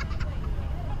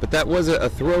 But that was a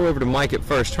throw over to Mike at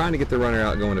first, trying to get the runner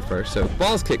out going to first. So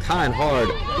ball's kicked high and hard.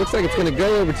 Looks like it's going to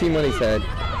go over T-Money's head.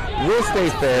 Will stay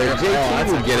third.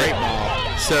 JT will get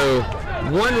it. So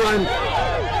one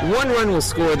run will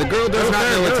score. The girl does not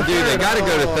know what to do. They got to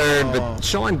go to third, but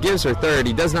Shawn gives her third.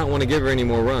 He does not want to give her any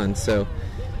more runs. So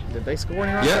Did they score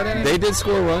any runs? that yeah, inning? they did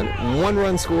score a run. One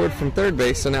run scored from third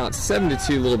base, so now it's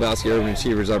 7-2. Little Lebowski Urban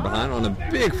Achievers are behind on a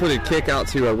big-footed kick out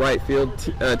to right field.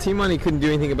 T-Money couldn't do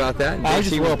anything about that. That was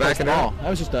just a JT well-placed ball. That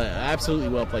was just an absolutely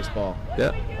well-placed ball.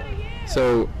 Yep.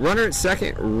 So runner at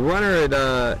second, runner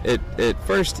at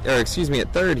first, or excuse me,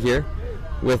 at third here,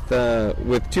 with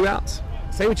two outs.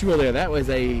 Say what you will there. That was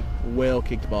a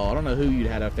well-kicked ball. I don't know who you'd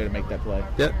had out there to make that play.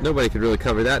 Yep, nobody could really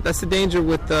cover that. That's the danger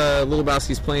with Little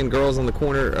Lebowski's playing girls on the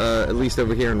corner, at least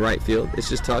over here in right field. It's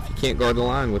just tough. You can't guard the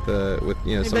line with somebody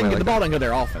like The that. ball doesn't go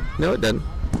there often. No, it doesn't.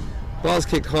 Ball's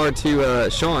kicked hard to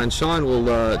Shawn. Shawn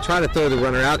will try to throw the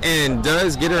runner out and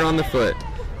does get her on the foot.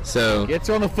 So Gets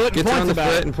her on the foot and gets her points on the about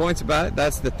foot it. and points about it.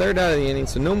 That's the third out of the inning,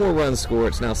 so no more runs scored.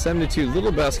 It's now 7-2.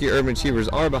 Little Lebowski Urban Achievers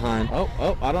are behind.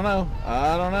 Oh, I don't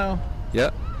know.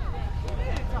 Yep.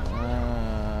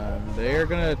 They're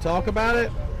going to talk about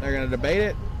it. They're going to debate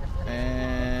it.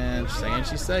 And saying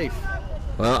she's safe.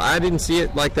 Well, I didn't see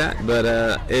it like that, but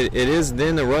it is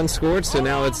then a run scored, so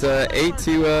now it's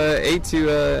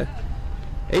 8-2.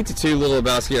 Little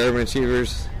Lebowski Urban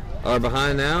Achievers are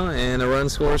behind now, and a run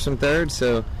scores from third,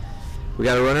 so we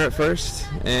got a runner at first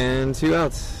and two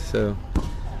outs. So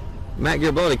Matt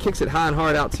Garibaldi kicks it high and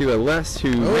hard out to Les,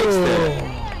 who makes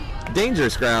the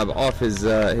dangerous grab off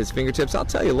his fingertips. I'll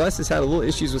tell you, Les has had a little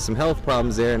issues with some health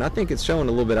problems there, and I think it's showing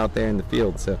a little bit out there in the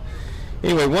field. So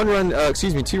anyway,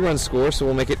 two runs score, so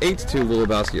we'll make it 8-2. Little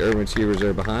Lebowski Urban Achievers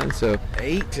are behind. So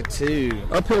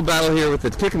 8-2. uphill battle here with the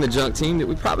kick and the junk team that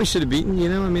we probably should have beaten.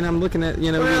 I'm looking at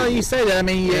Well, you say that. I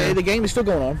mean, the game is still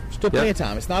going on. Still plenty Yep. of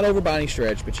time. It's not over by any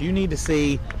stretch, but you need to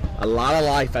see a lot of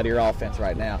life out of your offense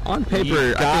right now. On paper,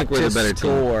 You've I think got we're the to better team.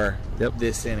 score Yep.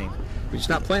 this inning. We're just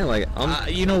not playing like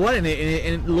it. You know what?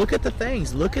 And look at the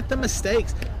things. Look at the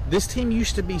mistakes. This team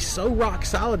used to be so rock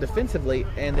solid defensively,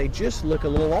 and they just look a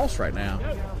little lost right now.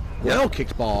 Well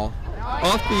kicked ball.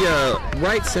 Off the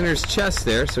right center's chest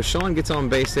there, so Shawn gets on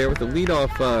base there with the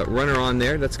leadoff runner on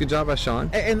there. That's a good job by Shawn.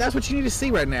 And that's what you need to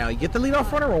see right now. You get the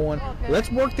leadoff runner on. Let's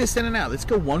work this in and out. Let's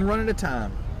go one run at a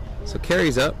time. So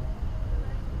Carrie's up.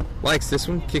 Likes this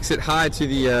one. Kicks it high to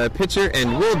the pitcher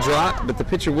and will drop, but the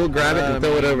pitcher will grab it and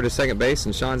throw it over to second base,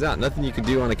 and Shawn's out. Nothing you can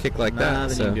do on a kick like that.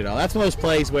 Nothing you can do at all. That's one of those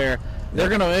plays where they're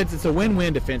gonna. It's a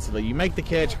win-win defensively. You make the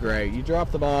catch, great. You drop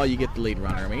the ball, you get the lead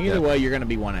runner. I mean, either way, you're gonna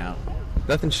be one out.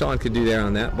 Nothing Shawn could do there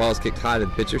on that. Ball's kicked high to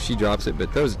the pitcher. She drops it,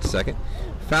 but throws it to second.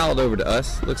 Fouled over to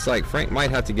us. Looks like Frank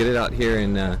might have to get it out here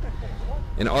in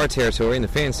in our territory, in the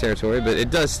fans' territory, but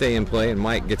it does stay in play, and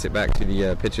Mike gets it back to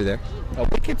the pitcher there. A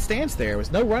wicked stance there. It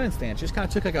was no running stance. Just kind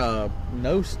of took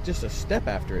just a step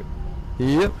after it.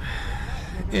 Yep.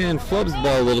 And flubs the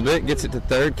ball a little bit, gets it to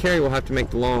third. Carrie will have to make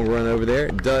the long run over there.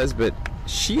 It does, but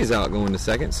she is out going to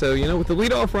second. So, with the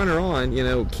leadoff runner on,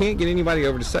 can't get anybody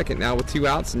over to second now with 2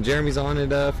 outs, and Jeremy's on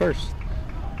at first.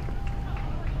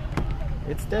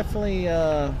 It's definitely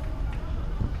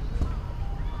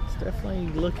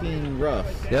looking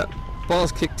rough. Yep.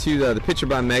 Ball's kicked to the pitcher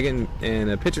by Meghan, and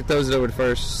the pitcher throws it over to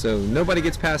first. So nobody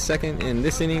gets past second in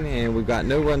this inning, and we've got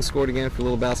no runs scored again for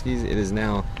Lebowski's. It is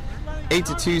now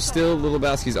 8-2 still.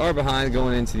 Lebowski's are behind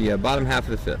going into the bottom half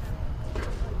of the fifth.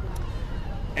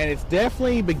 And it's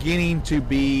definitely beginning to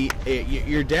be,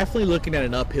 you're definitely looking at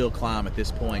an uphill climb at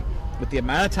this point. With the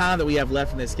amount of time that we have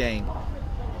left in this game,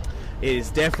 it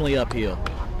is definitely uphill.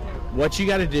 What you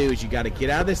got to do is you got to get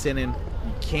out of this inning.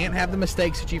 You can't have the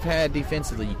mistakes that you've had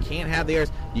defensively. You can't have the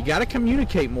errors. You got to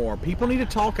communicate more. People need to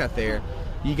talk out there.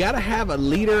 You got to have a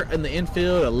leader in the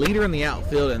infield, a leader in the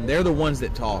outfield, and they're the ones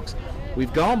that talks.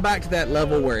 We've gone back to that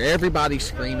level where everybody's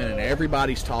screaming and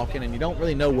everybody's talking, and you don't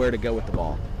really know where to go with the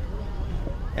ball.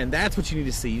 And that's what you need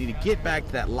to see. You need to get back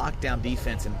to that lockdown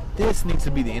defense, and this needs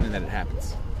to be the inning that it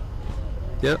happens.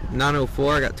 Yep,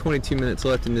 9:04. I got 22 minutes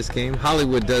left in this game.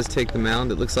 Hollywood does take the mound.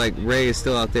 It looks like Rhea is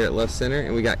still out there at left center,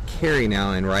 and we got Carrie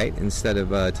now in right instead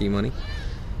of T-Money.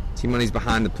 T-Money's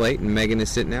behind the plate, and Meghan is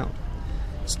sitting out.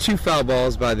 It's 2 foul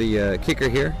balls by the kicker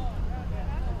here.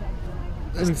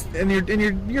 And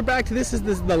you're back to this is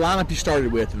the lineup you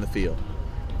started with in the field.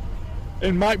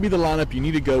 It might be the lineup you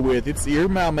need to go with. You're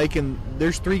now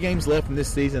there's 3 games left in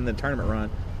this season, the tournament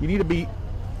run. You need to be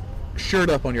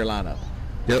shored up on your lineup.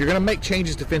 Yep. If you're going to make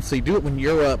changes defensively, do it when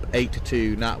you're up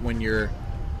 8-2, not when you're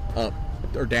up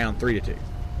or down 3-2.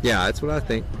 Yeah, that's what I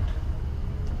think.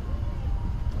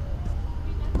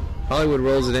 Hollywood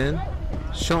rolls it in.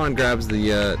 Shawn grabs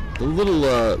the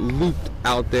little loop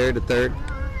out there to third.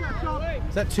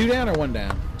 Is that 2 down or 1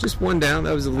 down? Just 1 down.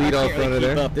 That was the leadoff runner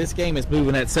there. Up. This game is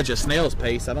moving at such a snail's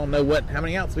pace. I don't know how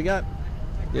many outs we got.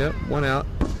 Yep, 1 out.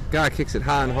 Guy kicks it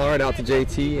high and hard out to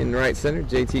JT in right center.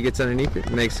 JT gets underneath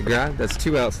it, makes the grab. That's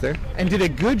 2 outs there. And did a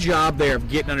good job there of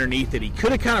getting underneath it. He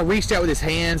could have kind of reached out with his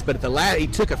hands, but he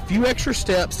took a few extra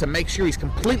steps to make sure he's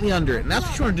completely under it. And that's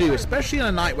what you want to do, especially on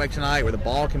a night like tonight where the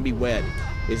ball can be wet,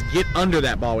 is get under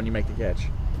that ball when you make the catch.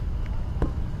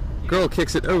 Girl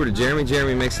kicks it over to Jeremy.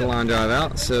 Jeremy makes the line drive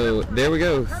out. So there we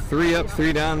go. 3 up,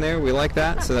 3 down there. We like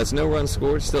that. So that's no runs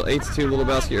scored. Still 8-2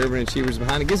 Lebowski Urban Achievers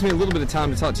behind. It gives me a little bit of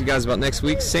time to talk to you guys about next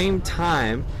week. Same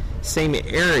time, same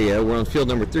area. We're on field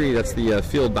number 3. That's the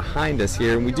field behind us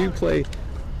here. And we do play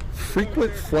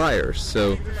Frequent Flyers.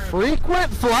 So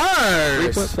Frequent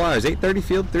Flyers. 8:30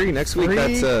 field 3 next week.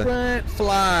 That's Frequent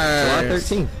Flyers.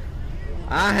 July 13th.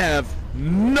 I have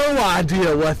no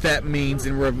idea what that means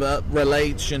in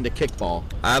relation to kickball.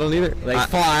 I don't either. They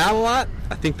fly out a lot?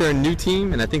 I think they're a new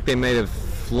team, and I think they may have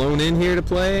flown in here to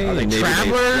play. Are they maybe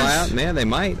travelers? They fly out. Man, they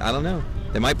might. I don't know.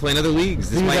 They might play in other leagues.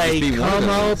 This might just be one of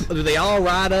those. Do they all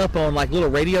ride up on like little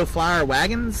radio flyer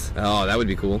wagons? Oh, that would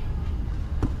be cool.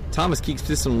 Thomas keeps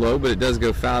this one low, but it does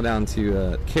go foul down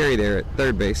to Carrie there at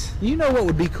third base. You know what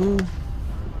would be cool?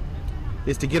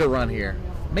 Is to get a run here.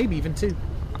 Maybe even 2.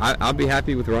 I'll be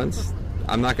happy with runs.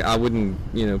 I wouldn't,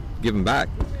 give them back.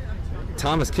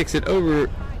 Thomas kicks it over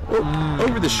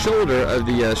the shoulder of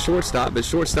the shortstop, but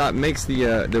shortstop makes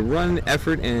the run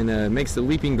effort and makes the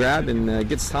leaping grab and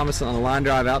gets Thomas on a line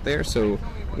drive out there. So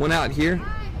 1 out here.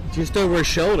 Just over his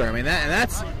shoulder. I mean,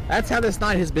 that's how this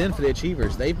night has been for the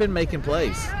Achievers. They've been making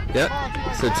plays. Yep.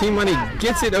 So Team Money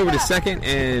gets it over to second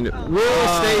and will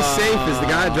stay safe as the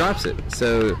guy drops it.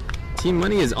 So Team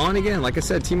Money is on again. Like I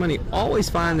said, Team Money always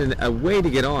finding a way to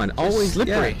get on. Always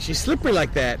slippery. Yeah. She's slippery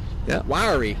like that. Yeah.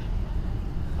 Wiry.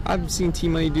 I've seen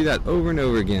Team Money do that over and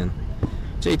over again.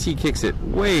 JT kicks it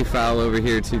way foul over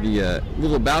here to the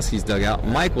little Lebowski's dugout.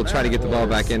 Mike will try to get the ball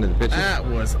back into the pitcher. That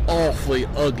was awfully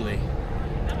ugly.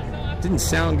 Didn't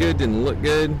sound good, didn't look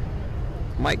good.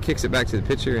 Mike kicks it back to the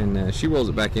pitcher, and she rolls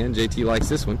it back in. JT likes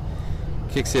this one.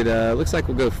 Kicks it, looks like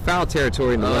we'll go foul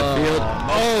territory in the left field.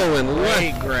 Oh, and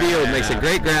left field makes a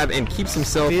great grab and keeps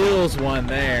himself. Steals one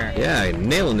there. Yeah,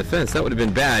 nailing the fence. That would have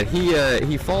been bad.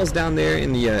 He falls down there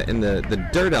in the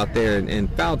dirt out there in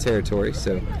foul territory.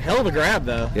 So hell of a grab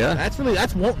though. Yeah, that's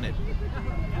wanting it.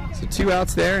 So 2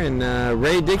 outs there, and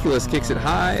Ray Ridiculous kicks it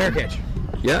high. Fair catch.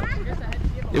 Yep.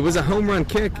 It was a home run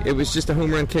kick. It was just a home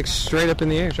run kick straight up in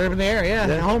the air. Straight up in the air, yeah.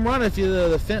 A home run if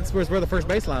the fence was where the first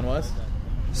baseline was.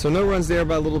 So no runs there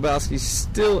by Little Lebowski.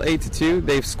 Still 8-2.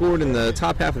 They've scored in the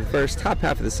top half of the first, top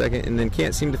half of the second, and then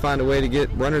can't seem to find a way to get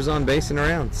runners on base and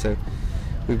around. So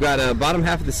We've got a bottom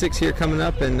half of the 6 here coming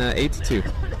up, and 8-2.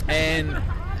 And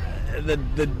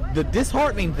the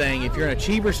disheartening thing, if you're an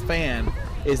Achievers fan,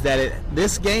 is that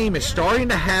this game is starting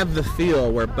to have the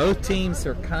feel where both teams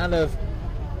are kind of,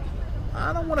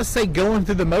 I don't want to say going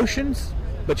through the motions,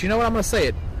 but you know what, I'm going to say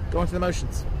it, going through the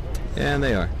motions. And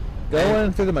they are.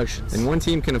 Going through the motions. And one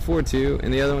team can afford to,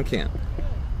 and the other one can't.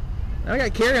 Now we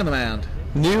got Carrie on the mound.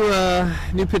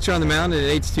 New pitcher on the mound in an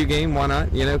 8-2 game. Why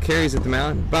not? You know, Carrie's at the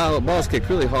mound. Ball's kicked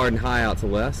really hard and high out to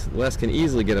Les. Les can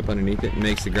easily get up underneath it and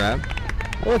makes the grab.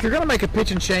 Well, if you're going to make a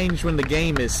pitch and change when the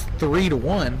game is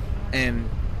 3-1 and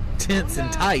tense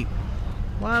and tight,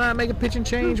 why not make a pitch and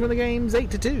change when the game's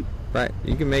 8-2? Right.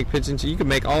 You can make pitch and you can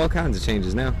make all kinds of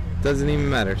changes now. Doesn't even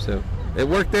matter. So it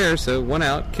worked there. So 1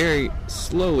 out. Carrie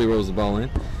slowly rolls the ball in.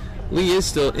 Lee is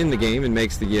still in the game and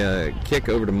makes the kick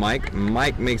over to Mike.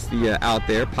 Mike makes the out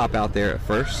there, pop out there at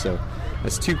first. So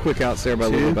that's 2 quick outs there by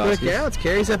Lebowski. 2 quick outs.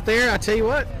 Carrie's up there. I tell you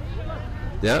what.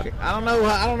 Yep. I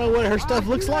don't know what her stuff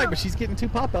looks like, but she's getting 2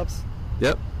 pop-ups.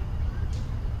 Yep.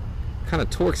 Kind of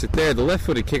torques it there. The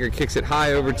left-footed kicker kicks it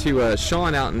high over to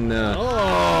Shawn out in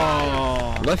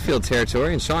left field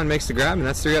territory, and Shawn makes the grab, and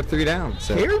that's 3 up, 3 down.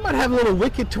 So Carrie might have a little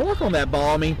wicked torque on that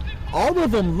ball. I mean, all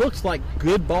of them looks like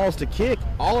good balls to kick.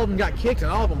 All of them got kicked,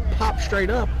 and all of them popped straight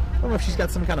up. I don't know if she's got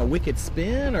some kind of wicked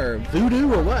spin or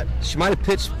voodoo or what. She might have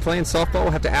pitched playing softball.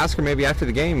 We'll have to ask her maybe after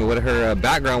the game what her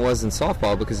background was in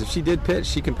softball, because if she did pitch,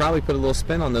 she can probably put a little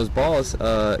spin on those balls.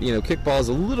 Kickball is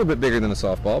a little bit bigger than a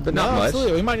softball, but not much.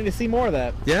 Absolutely. We might need to see more of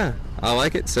that. Yeah, I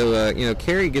like it. So,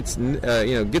 Carrie gets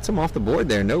them off the board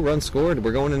there. No run scored.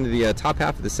 We're going into the top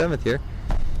half of the 7th here.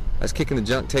 As kicking the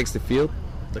junk takes the field.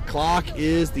 The clock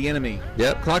is the enemy.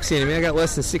 Yep, clock's the enemy. I got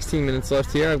less than 16 minutes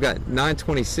left here. I've got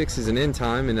 9:26 as an end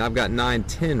time, and I've got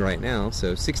 9:10 right now,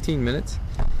 so 16 minutes.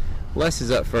 Les is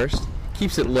up first.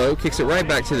 Keeps it low, kicks it right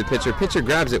back to the pitcher. Pitcher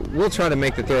grabs it. Will try to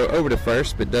make the throw over to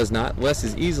first, but does not. Les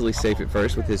is easily safe at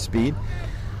first with his speed.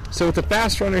 So with a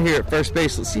fast runner here at first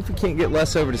base, let's see if we can't get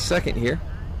Les over to second here.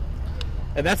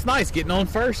 And that's nice, getting on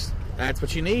first. That's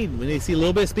what you need. We need to see a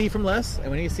little bit of speed from Les,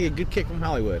 and we need to see a good kick from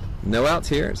Hollywood. No outs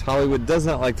here, as Hollywood does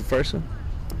not like the first one.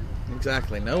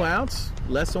 Exactly. No outs.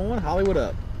 Les on, Hollywood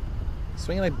up.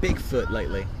 Swinging like Bigfoot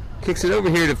lately. Kicks it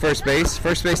over here to first base.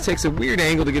 First base takes a weird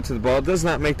angle to get to the ball. Does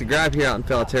not make the grab here out in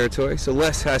foul territory, so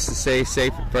Les has to stay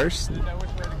safe at first.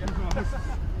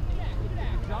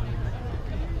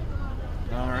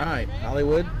 All right.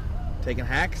 Hollywood taking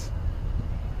hacks.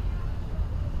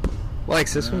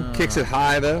 Likes this one. Kicks it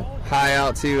high, though. High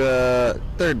out to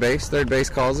third base. Third base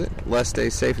calls it. Les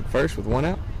stays safe at first with 1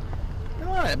 out. A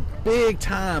lot of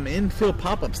big-time infield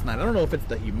pop-ups tonight. I don't know if it's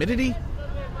the humidity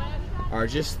or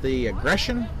just the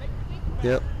aggression.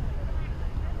 Yep.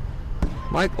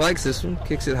 Mike likes this one.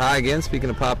 Kicks it high again.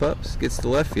 Speaking of pop-ups, gets to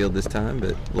left field this time,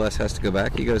 but Les has to go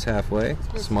back. He goes halfway.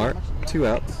 Smart. 2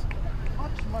 outs.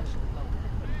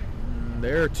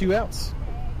 There are 2 outs.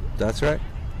 That's right.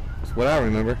 That's what I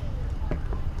remember.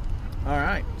 All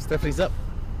right, Stephanie's up.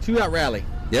 2-out rally.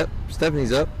 Yep,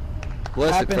 Stephanie's up. Les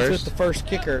at Happens first. with the first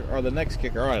kicker or the next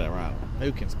kicker. All right.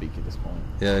 Who can speak at this point?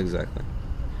 Yeah, exactly.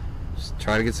 Just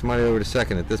try to get somebody over to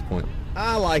second at this point.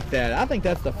 I like that. I think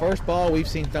that's the first ball we've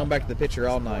seen thrown back to the pitcher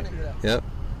all night. Yep.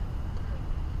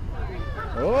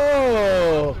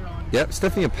 Oh! Yep,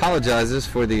 Stephanie apologizes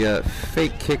for the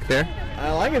fake kick there.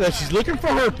 I like it though. She's looking for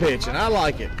her pitch, and I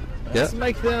like it. Yep.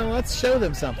 Let's show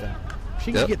them something.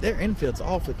 She can Yep. get their infield's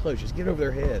awfully close. Just get over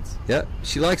their heads. Yep,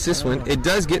 she likes this one. It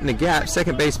does get in the gap.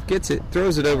 Second base gets it,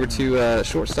 throws it over to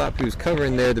shortstop who's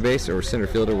covering there the base, or center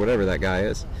fielder, whatever that guy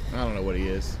is. I don't know what he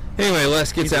is. Anyway,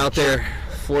 Les gets out there,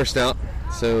 forced out.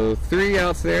 So 3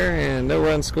 outs there and no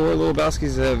run scored. Little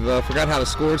Lebowskis have forgot how to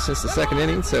score since the second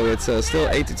inning, so it's still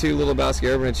 8-2. Little Lebowski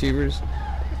Urban Achievers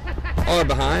all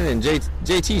behind, and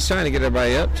JT's trying to get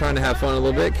everybody up, trying to have fun a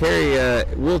little bit. Carrie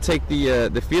will take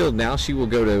the field now. She will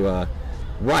go to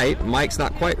right. Mike's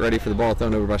not quite ready for the ball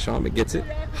thrown over by Shawn, but gets it.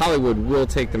 Hollywood will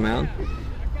take the mound.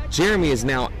 Jeremy is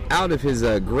now out of his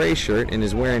gray shirt and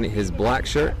is wearing his black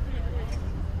shirt.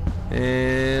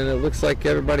 And it looks like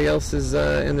everybody else is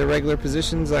in their regular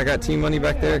positions. I got Team Money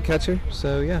back there at catcher.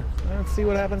 So, yeah. Let's see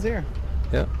what happens here.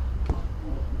 Yep.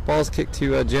 Ball's kicked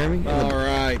to Jeremy. All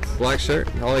right. Black shirt.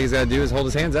 All he's got to do is hold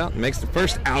his hands out and makes the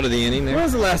first out of the inning there. When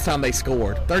was the last time they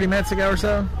scored? 30 minutes ago or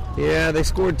so? Yeah, they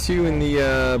scored 2 in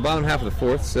the bottom half of the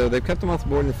 4th, so they've kept them off the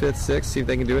board in the 5th, 6th, see if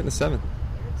they can do it in the 7th.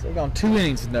 So they've gone 2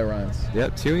 innings with no runs.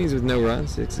 Yep, 2 innings with no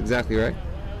runs. It's exactly right.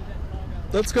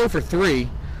 Let's go for 3.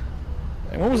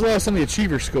 And when was the last time the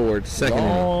Achiever scored? Second inning.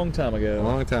 Long time ago. A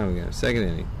long time ago. Second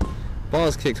inning. Ball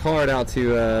is kicked hard out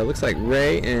to looks like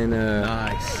Ray and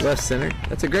Nice. left center.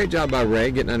 That's a great job by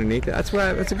Ray getting underneath it. That's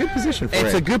a good position for Ray.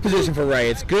 It's a good position for Ray.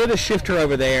 It's good to shift her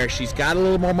over there. She's got a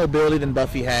little more mobility than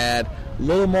Buffy had. A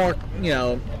little more,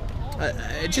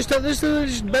 just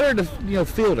better to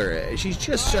field her. She's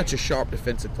just such a sharp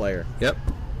defensive player. Yep.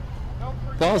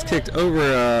 Ball's kicked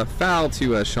over foul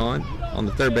to Shawn on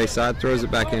the third base side. Throws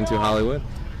it back into Hollywood.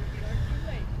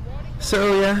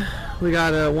 So yeah, we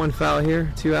got one foul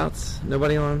here, 2 outs,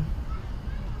 nobody on.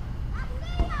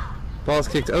 Ball's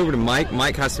kicked over to Mike.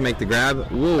 Mike has to make the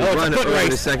grab. We'll run it over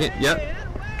to second. Yep.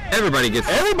 Everybody gets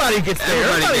there.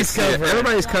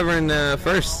 Everybody's covering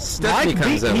first. Stephanie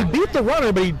comes over. He beat the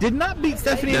runner, but he did not beat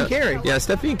Stephanie and Carrie. Yeah,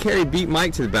 Stephanie and Carrie beat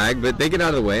Mike to the bag, but they get out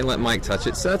of the way and let Mike touch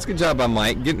it. So that's a good job by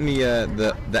Mike, getting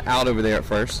the out over there at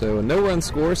first. So no run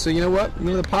score. So you know what?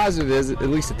 The positive is, at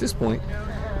least at this point,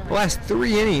 the last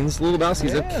 3 innings, the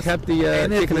Lebowskis have kept the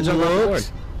kicking the jump off the board.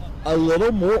 A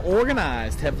little more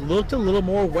organized, have looked a little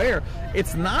more aware.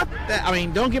 It's not that,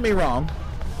 don't get me wrong.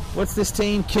 What's this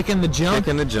team? Kicking the jump?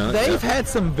 Kicking the jump. They've had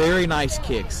some very nice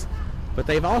kicks, but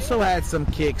they've also had some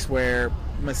kicks where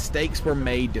mistakes were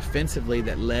made defensively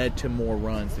that led to more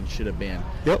runs than should have been.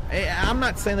 Yep. I'm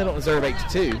not saying they don't deserve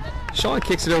 8-2. Shawn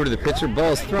kicks it over to the pitcher.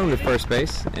 Ball's thrown to first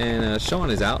base, and Shawn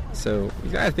is out. So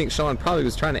I think Shawn probably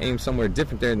was trying to aim somewhere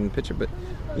different there than the pitcher, but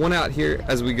 1 out here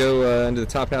as we go into the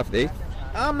top half of the 8th.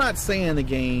 I'm not saying the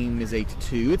game is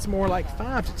 8-2. It's more like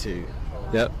 5-2.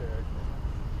 Yep.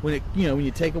 When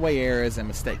you take away errors and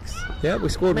mistakes. Yeah, we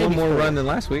scored one more run than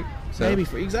last week. So.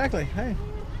 Exactly. Hey,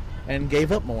 and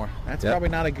gave up more. That's probably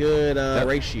not a good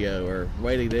ratio or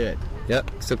way to do it.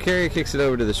 Yep. So Carrie kicks it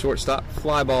over to the shortstop.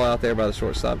 Fly ball out there by the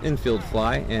shortstop. Infield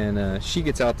fly, and she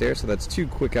gets out there. So that's 2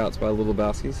 quick outs by the Little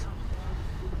Lebowskis.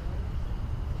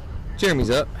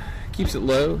 Jeremy's up. Keeps it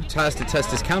low. Tries to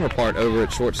test his counterpart over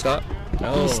at shortstop.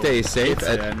 He stays safe. It's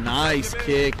a nice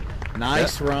kick.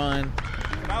 Nice run.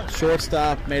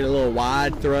 Shortstop made a little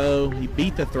wide throw. He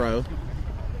beat the throw.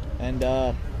 And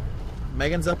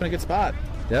Meghan's up in a good spot.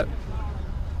 Yep.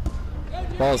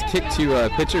 Ball's kicked to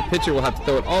pitcher. Pitcher will have to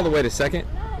throw it all the way to second.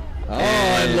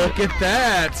 And look at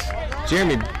that.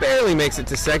 Jeremy barely makes it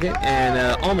to second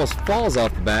and almost falls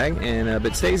off the bag,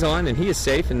 but stays on, and he is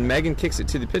safe. And Meghan kicks it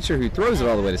to the pitcher, who throws it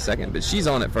all the way to second, but she's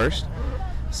on it first.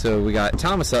 So we got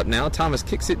Thomas up now. Thomas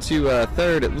kicks it to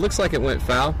third. It looks like it went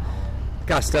foul.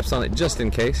 Guy steps on it just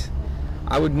in case.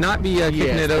 I would not be kicking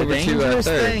it over to third. The dangerous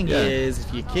thing is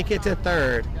if you kick it to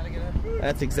third,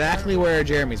 that's exactly where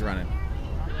Jeremy's running.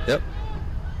 Yep.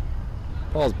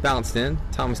 Ball's bounced in.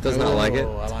 Thomas does not like it.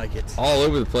 I like it. All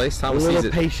over the place. Thomas sees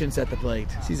it. Patience at the plate.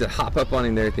 Sees it hop up on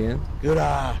him there at the end. Good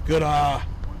eye.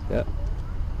 Yep.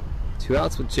 2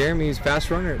 outs with Jeremy, who's fast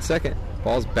runner at second.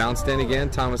 Ball's bounced in again.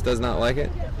 Thomas does not like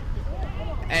it.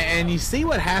 And you see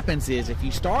what happens is if you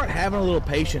start having a little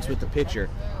patience with the pitcher,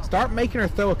 start making her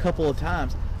throw a couple of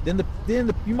times, then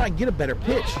you might get a better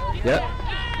pitch. Yep.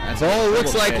 Ball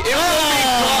looks like it will be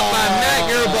caught by Matt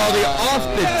Garibaldi off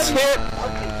the tip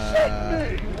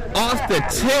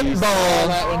ball.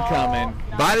 That one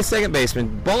coming. By the second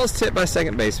baseman. Ball's tipped by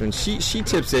second baseman. She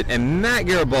tips it, and Matt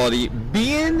Garibaldi,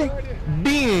 being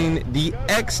the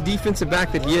ex-defensive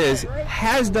back that he is,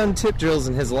 has done tip drills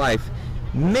in his life,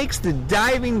 makes the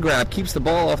diving grab, keeps the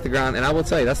ball off the ground, and I will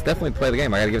tell you, that's definitely play of the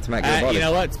game. I got to give it to Matt Garibaldi. You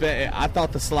know what? I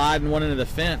thought the slide and one into the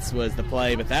fence was the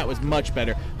play, but that was much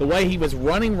better. The way he was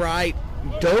running right,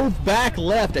 dove back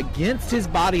left against his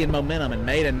body and momentum, and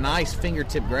made a nice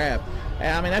fingertip grab.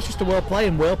 That's just a well played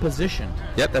and well positioned.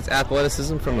 Yep, that's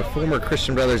athleticism from a former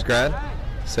Christian Brothers grad.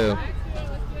 So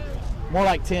more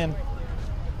like 10.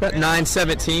 About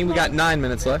 9:17. We got 9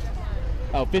 minutes left.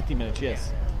 50 minutes,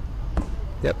 yes.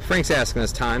 Yep, Frank's asking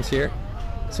us times here.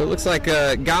 So it looks like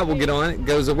God will get on it.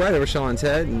 Goes right over Shawn's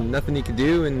head, and nothing he can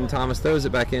do, and Thomas throws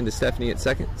it back into Stephanie at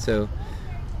second. So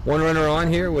 1 runner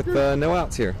on here with no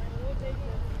outs here.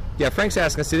 Yeah, Frank's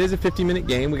asking us, it is a 50-minute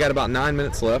game. We got about 9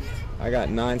 minutes left. I got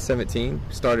 9:17.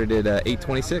 Started at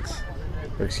 8:26.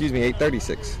 Or excuse me,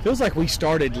 8:36. Feels like we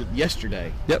started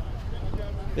yesterday. Yep.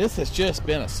 This has just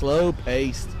been a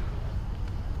slow-paced,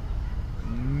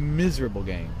 miserable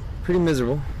game. Pretty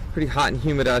miserable. Pretty hot and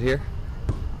humid out here.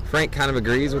 Frank kind of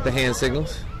agrees with the hand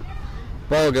signals.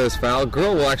 Ball goes foul.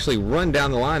 Girl will actually run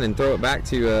down the line and throw it back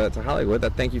to Hollywood.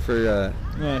 Thank you for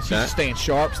she's just staying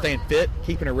sharp, staying fit,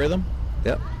 keeping her rhythm.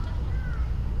 Yep.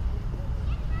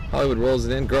 Hollywood rolls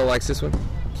it in. Girl likes this one.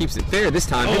 Keeps it fair this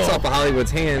time. Hits off of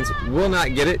Hollywood's hands. Will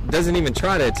not get it. Doesn't even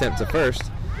try to attempt to first.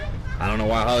 I don't know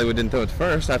why Hollywood didn't throw it to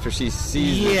first after she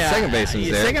sees the second baseman's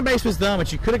there. Second base was done,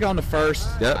 but you could have gone to first.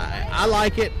 Yep. I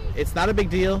like it. It's not a big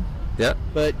deal. Yep.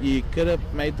 But you could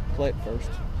have made the play at first.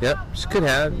 Yep, she could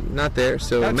have. Not there.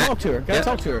 So Gotta talk to her. Gotta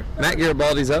talk to her. Matt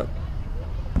Garibaldi's up.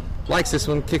 Likes this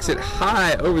one. Kicks it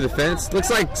high over the fence. Looks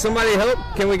like somebody help.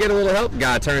 Can we get a little help?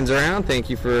 Guy turns around. Thank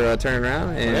you for turning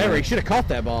around. And Whatever. He should have caught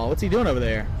that ball. What's he doing over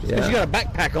there? Just because you got a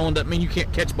backpack on doesn't mean you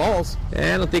can't catch balls.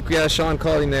 I don't think Shawn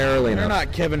called him there early enough. You're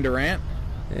not Kevin Durant.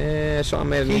 Shawn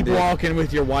made Keep walking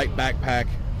with your white backpack.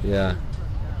 Yeah.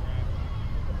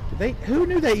 Who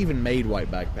knew they even made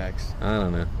white backpacks? I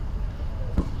don't know.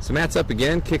 So Matt's up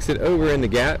again, kicks it over in the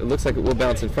gap. It looks like it will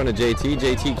bounce in front of JT.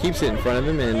 JT keeps it in front of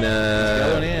him, and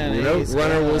going in.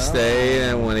 Runner will stay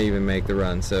and won't even make the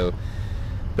run. So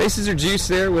bases are juiced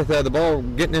there with the ball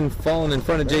getting and falling in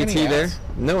front of JT there.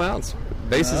 No outs.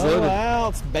 Bases loaded. No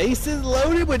outs. Bases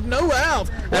loaded with no outs.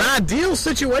 An ideal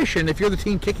situation if you're the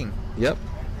team kicking. Yep.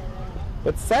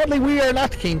 But sadly, we are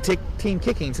not the team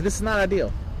kicking, so this is not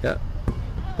ideal. Yep.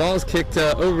 Ball's kicked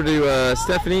over to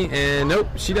Stephanie, and nope,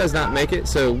 she does not make it.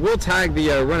 So we'll tag the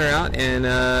runner out, and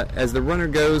as the runner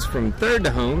goes from third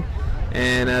to home,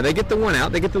 and they get the one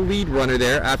out. They get the lead runner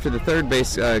there after the third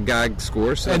base guy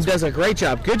scores. So and does a great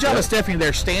job. Good job of Stephanie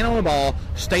there, staying on the ball,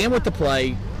 staying with the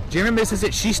play. Jeremy misses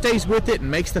it. She stays with it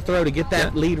and makes the throw to get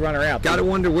that lead runner out. Got to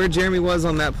wonder where Jeremy was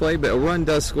on that play, but a run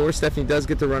does score. Stephanie does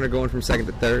get the runner going from second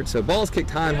to third. So ball's kicked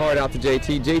high and hard out to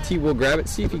JT. JT will grab it,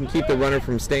 see if he can keep the runner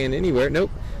from staying anywhere. Nope.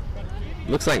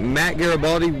 Looks like Matt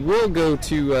Garibaldi will go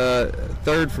to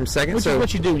third from second. Which is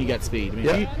what you do when you got speed. I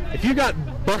mean, if you got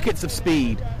buckets of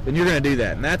speed, then you're going to do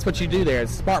that. And that's what you do there.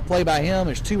 It's a smart play by him.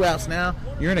 There's 2 outs now.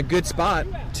 You're in a good spot.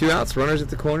 2 outs, runners at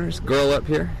the corners. Girl up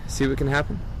here. See what can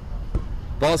happen.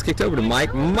 Ball's kicked over to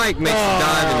Mike. Mike makes the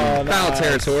dive in foul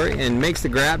territory and makes the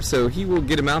grab, so he will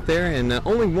get him out there. And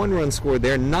only 1 run scored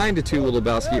there. 9-2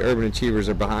 Lebowski Urban Achievers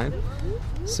are behind.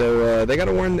 So they got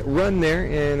a run there,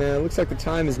 and looks like the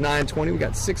time is 9:20. We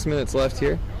got 6 minutes left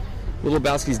here.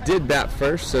 Lebowski's did bat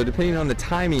first, so depending on the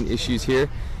timing issues here,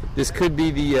 this could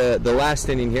be the last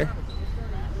inning here.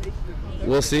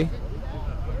 We'll see.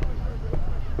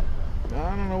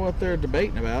 I don't know what they're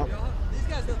debating about.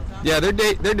 Yeah, they're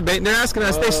debating. They're asking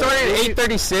us. They started at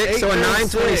 8:36, so a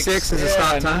 9:26 is a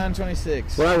stop time.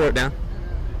 9:26. What I wrote down.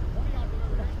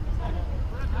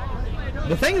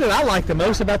 The thing that I like the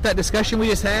most about that discussion we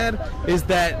just had is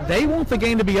that they want the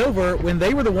game to be over when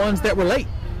they were the ones that were late.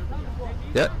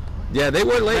 Yep. Yeah, they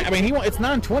were late. I mean, it's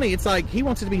 9:20. It's like he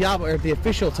wants it to be out at the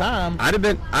official time. I'd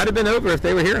have been over if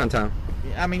they were here on time.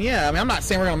 I mean, I'm not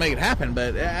saying we're gonna make it happen,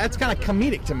 but that's kind of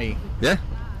comedic to me. Yeah.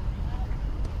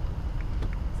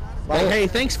 Like, hey,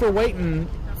 thanks for waiting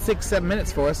 6-7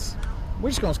 minutes for us. We're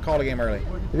just going to call the game early.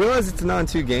 I realize it's a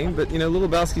 9-2 game, but, Little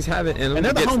Lebowski's have it. And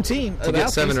they're the home team. To get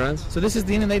 7 runs. So this is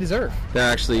the inning they deserve.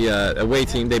 They're actually a away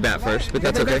team. They bat first, but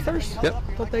that's okay. Bat first? Yep.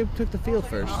 I thought they took the field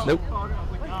first. Nope. Oh,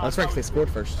 that's right, because they scored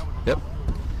first. Yep.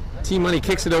 Team Money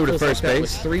kicks it over to first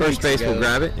base. First base will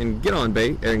grab it and get on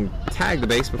base and tag the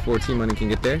base before Team Money can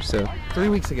get there. So 3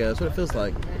 weeks ago. That's what it feels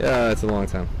like. Yeah, it's a long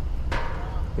time.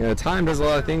 Time does a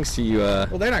lot of things to you.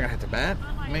 Well, they're not going to have to bat.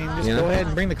 I mean, just go ahead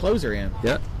and bring the closer in.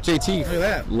 Yep. JT Look at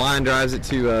that. line drives it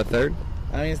to third.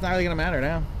 I mean, it's not really going to matter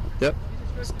now. Yep.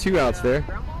 It's 2 outs there.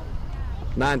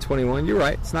 9:21. You're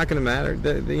right. It's not going to matter.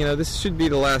 This should be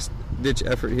the last ditch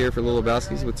effort here for Little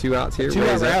Lebowski's with 2 outs here.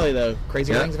 2-out rally though.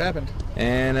 Crazy things have happened.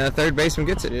 And third baseman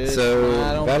gets it.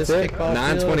 So that's it.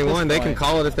 9:21. They can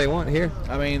call it if they want here.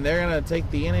 I mean, they're going to take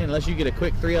the inning unless you get a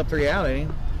quick 3 up, 3 out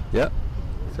inning. Yep.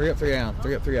 3 up, 3 down.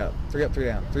 3 up, 3 out. 3 up, 3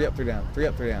 down. 3 up, 3 down. 3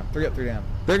 up, 3 down. 3 up, 3 down.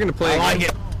 They're going to play. I like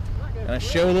it. Gonna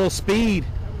show a little speed.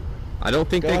 I don't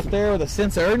think Go out there with a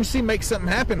sense of urgency, make something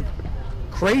happen.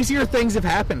 Crazier things have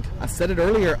happened. I said it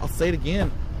earlier. I'll say it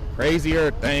again.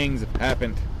 Crazier things have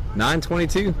happened.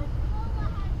 9:22.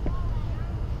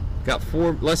 Got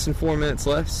less than 4 minutes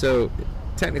left, so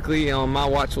technically on my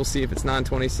watch we'll see if it's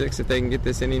 9:26 if they can get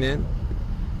this inning in.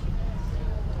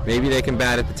 Maybe they can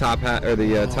bat at the top half or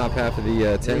the top half of the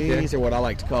 10th. These are what I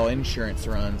like to call insurance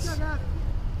runs.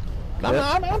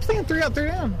 I'm thinking 3 out, 3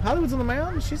 down. Hollywood's on the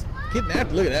mound. She's getting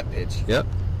after. Look at that pitch. Yep.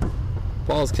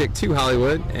 Ball's kicked to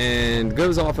Hollywood and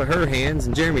goes off of her hands,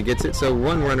 and Jeremy gets it. So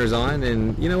 1 runner's on,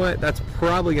 and you know what? That's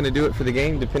probably going to do it for the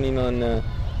game, depending on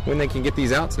when they can get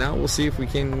these outs. Now we'll see if we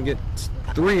can get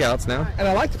 3 outs now. And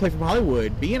I like to play from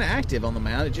Hollywood, being active on the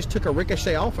mound. It just took a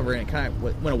ricochet off of her, and it kind of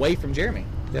went away from Jeremy.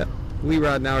 Yep. Lee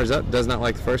Rodnauer's up. Does not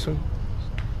like the first one.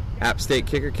 App State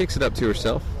kicker kicks it up to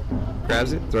herself,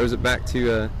 grabs it, throws it back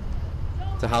to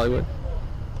Hollywood.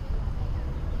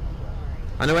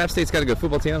 I know App State's got a good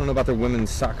football team. I don't know about their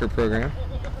women's soccer program.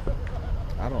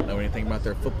 I don't know anything about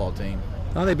their football team.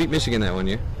 Oh, they beat Michigan that one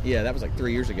year. Yeah, that was like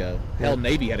 3 years ago. Yeah. Hell,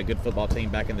 Navy had a good football team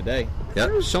back in the day.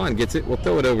 Yep. Shawn gets it. We'll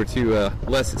throw it over to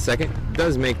Les at second.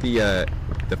 Does make the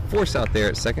the force out there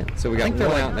at second. So we got one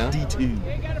out now.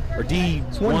 D2 or D1.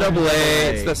 It's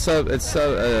 1AA. It's the sub. It's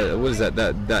what is that?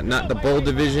 That not the bowl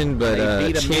division, but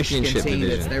championship team division.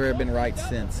 That's never been right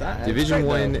since. Division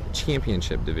 1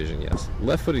 championship division. Yes.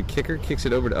 Left-footed kicker kicks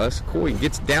it over to us. Coy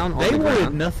gets down on the ground. They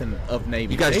wanted nothing of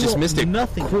Navy. You guys just missed it.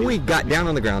 Nothing. Coy got down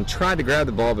on the ground, tried to grab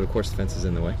the ball, but of course the fence is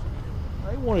in the way.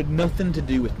 They wanted nothing to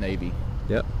do with Navy.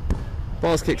 Yep.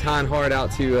 Ball's kicked high and hard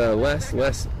out to Les.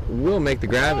 Les will make the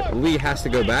grab. Lee has to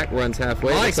go back, runs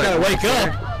halfway. Mike's got to wake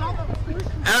up.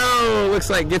 Oh, looks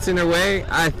like gets in her way.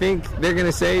 I think they're going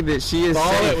to say that she is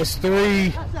safe. It was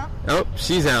 3. Oh,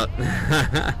 she's out.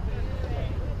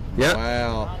 Yep.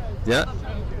 Wow. Yep.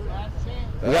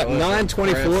 We got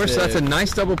 9:24, so that's a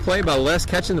nice double play by Les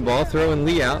catching the ball, throwing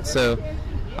Lee out. So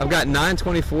I've got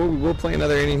 9:24. We will play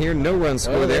another inning here. No run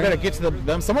score there. They got to get to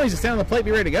them. Somebody's just stand on the plate, be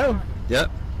ready to go.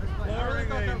 Yep.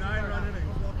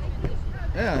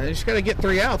 Yeah, they just got to get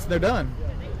 3 outs and they're done.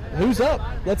 Who's up?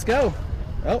 Let's go.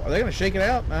 Oh, are they going to shake it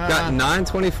out? Got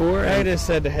 9:24. They just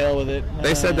said to hell with it.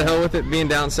 They said to hell with it, being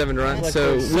down 7 runs. Like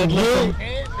so we will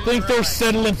think they're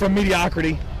settling for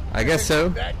mediocrity. I guess so.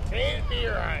 That can't be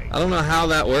right. I don't know how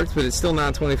that works, but it's still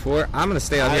 9:24. I'm going to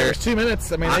stay out here. There's 2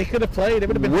 minutes. I mean, they could have played. It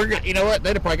would have been. You know what?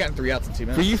 They'd have probably gotten 3 outs in 2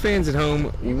 minutes. For you fans at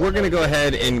home, we're going to go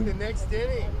ahead and the next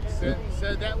inning.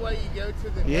 So that way you go to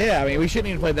the. Yeah, I mean, we shouldn't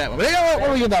even play that one. But what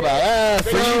are we going to talk about?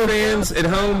 For you fans at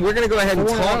home, we're going to go ahead and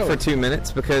talk for 2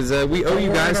 minutes because we owe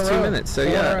you guys 2 minutes. So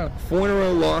yeah, 4 in a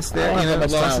row lost there. I don't have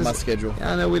much time on my schedule.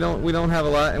 I know we don't have a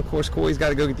lot. And of course, Coy's got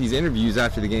to go get these interviews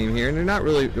after the game here, and they're not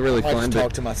really I fun. just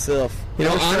talk to myself. You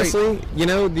know, honestly,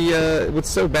 what's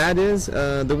so bad is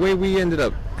the way we ended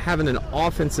up having an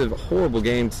offensive horrible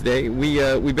game today.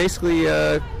 We basically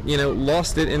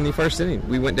lost it in the first inning.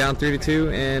 We went down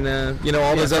 3-2, and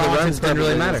all those other runs didn't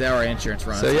really matter. Our insurance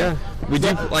runs. So yeah, we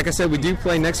do. Like I said, we do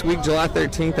play next week, July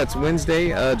 13th. That's Wednesday,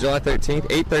 July 13th,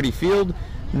 8:30 field.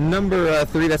 Number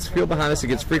 3, that's the field behind us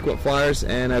against Frequent Flyers.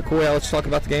 And Coy, I'll let you talk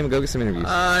about the game and go get some interviews.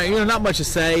 Not much to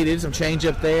say. They did some change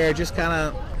up there. Just kind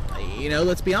of,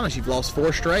 let's be honest. You've lost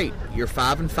 4 straight. You're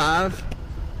 5-5.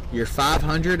 You're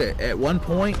 500. At one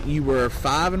point, you were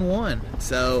 5-1.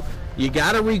 So you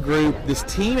got to regroup. This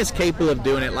team is capable of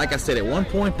doing it. Like I said, at one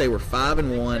point they were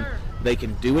 5-1. They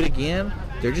can do it again.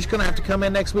 They're just going to have to come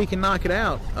in next week and knock it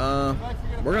out.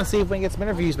 We're going to see if we can get some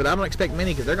interviews, but I don't expect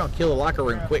many because they're going to kill the locker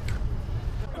room quick.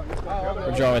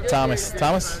 We're joined with Thomas.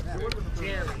 Thomas,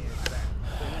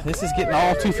 this is getting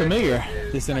all too familiar,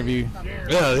 this interview.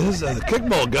 Yeah, the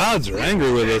kickball gods are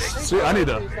angry with us. I need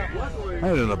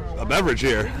a beverage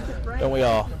here. Don't we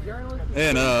all?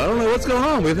 And I don't know what's going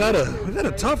on. We've had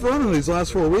a tough run in these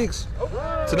last 4 weeks.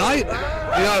 Tonight,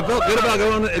 I felt good about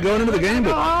going into the game,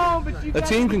 but the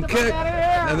team can kick,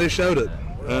 and they showed it.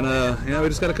 And we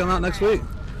just got to come out next week.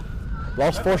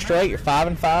 Lost 4 straight. You're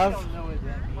 5-5.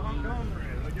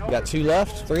 You got 2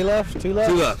 left, 3 left, 2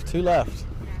 left. 2 left.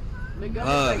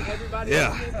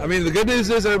 Yeah. I mean, the good news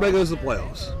is everybody goes to the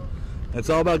playoffs. It's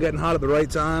all about getting hot at the right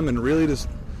time and really just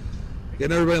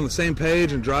getting everybody on the same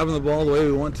page and driving the ball the way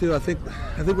we want to. I think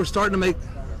we're starting to make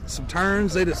some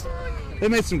turns. They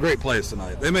made some great plays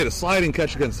tonight. They made a sliding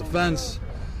catch against the fence,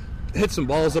 hit some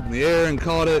balls up in the air and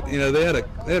caught it. They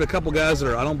had a couple guys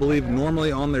that are, I don't believe,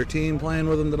 normally on their team playing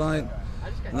with them tonight,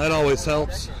 and that always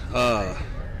helps.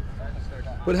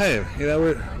 But hey,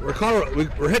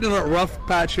 we're hitting a rough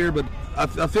patch here, but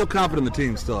I feel confident in the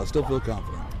team still. I still feel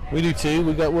confident. We do too.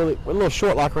 We're a little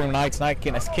short locker room night tonight,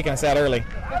 kicking us out early.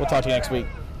 We'll talk to you next week.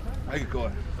 Thank you,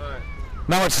 Coy.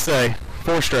 Not much to say.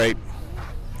 4 straight,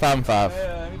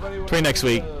 5-5. Between next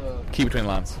week, keep between the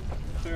lines.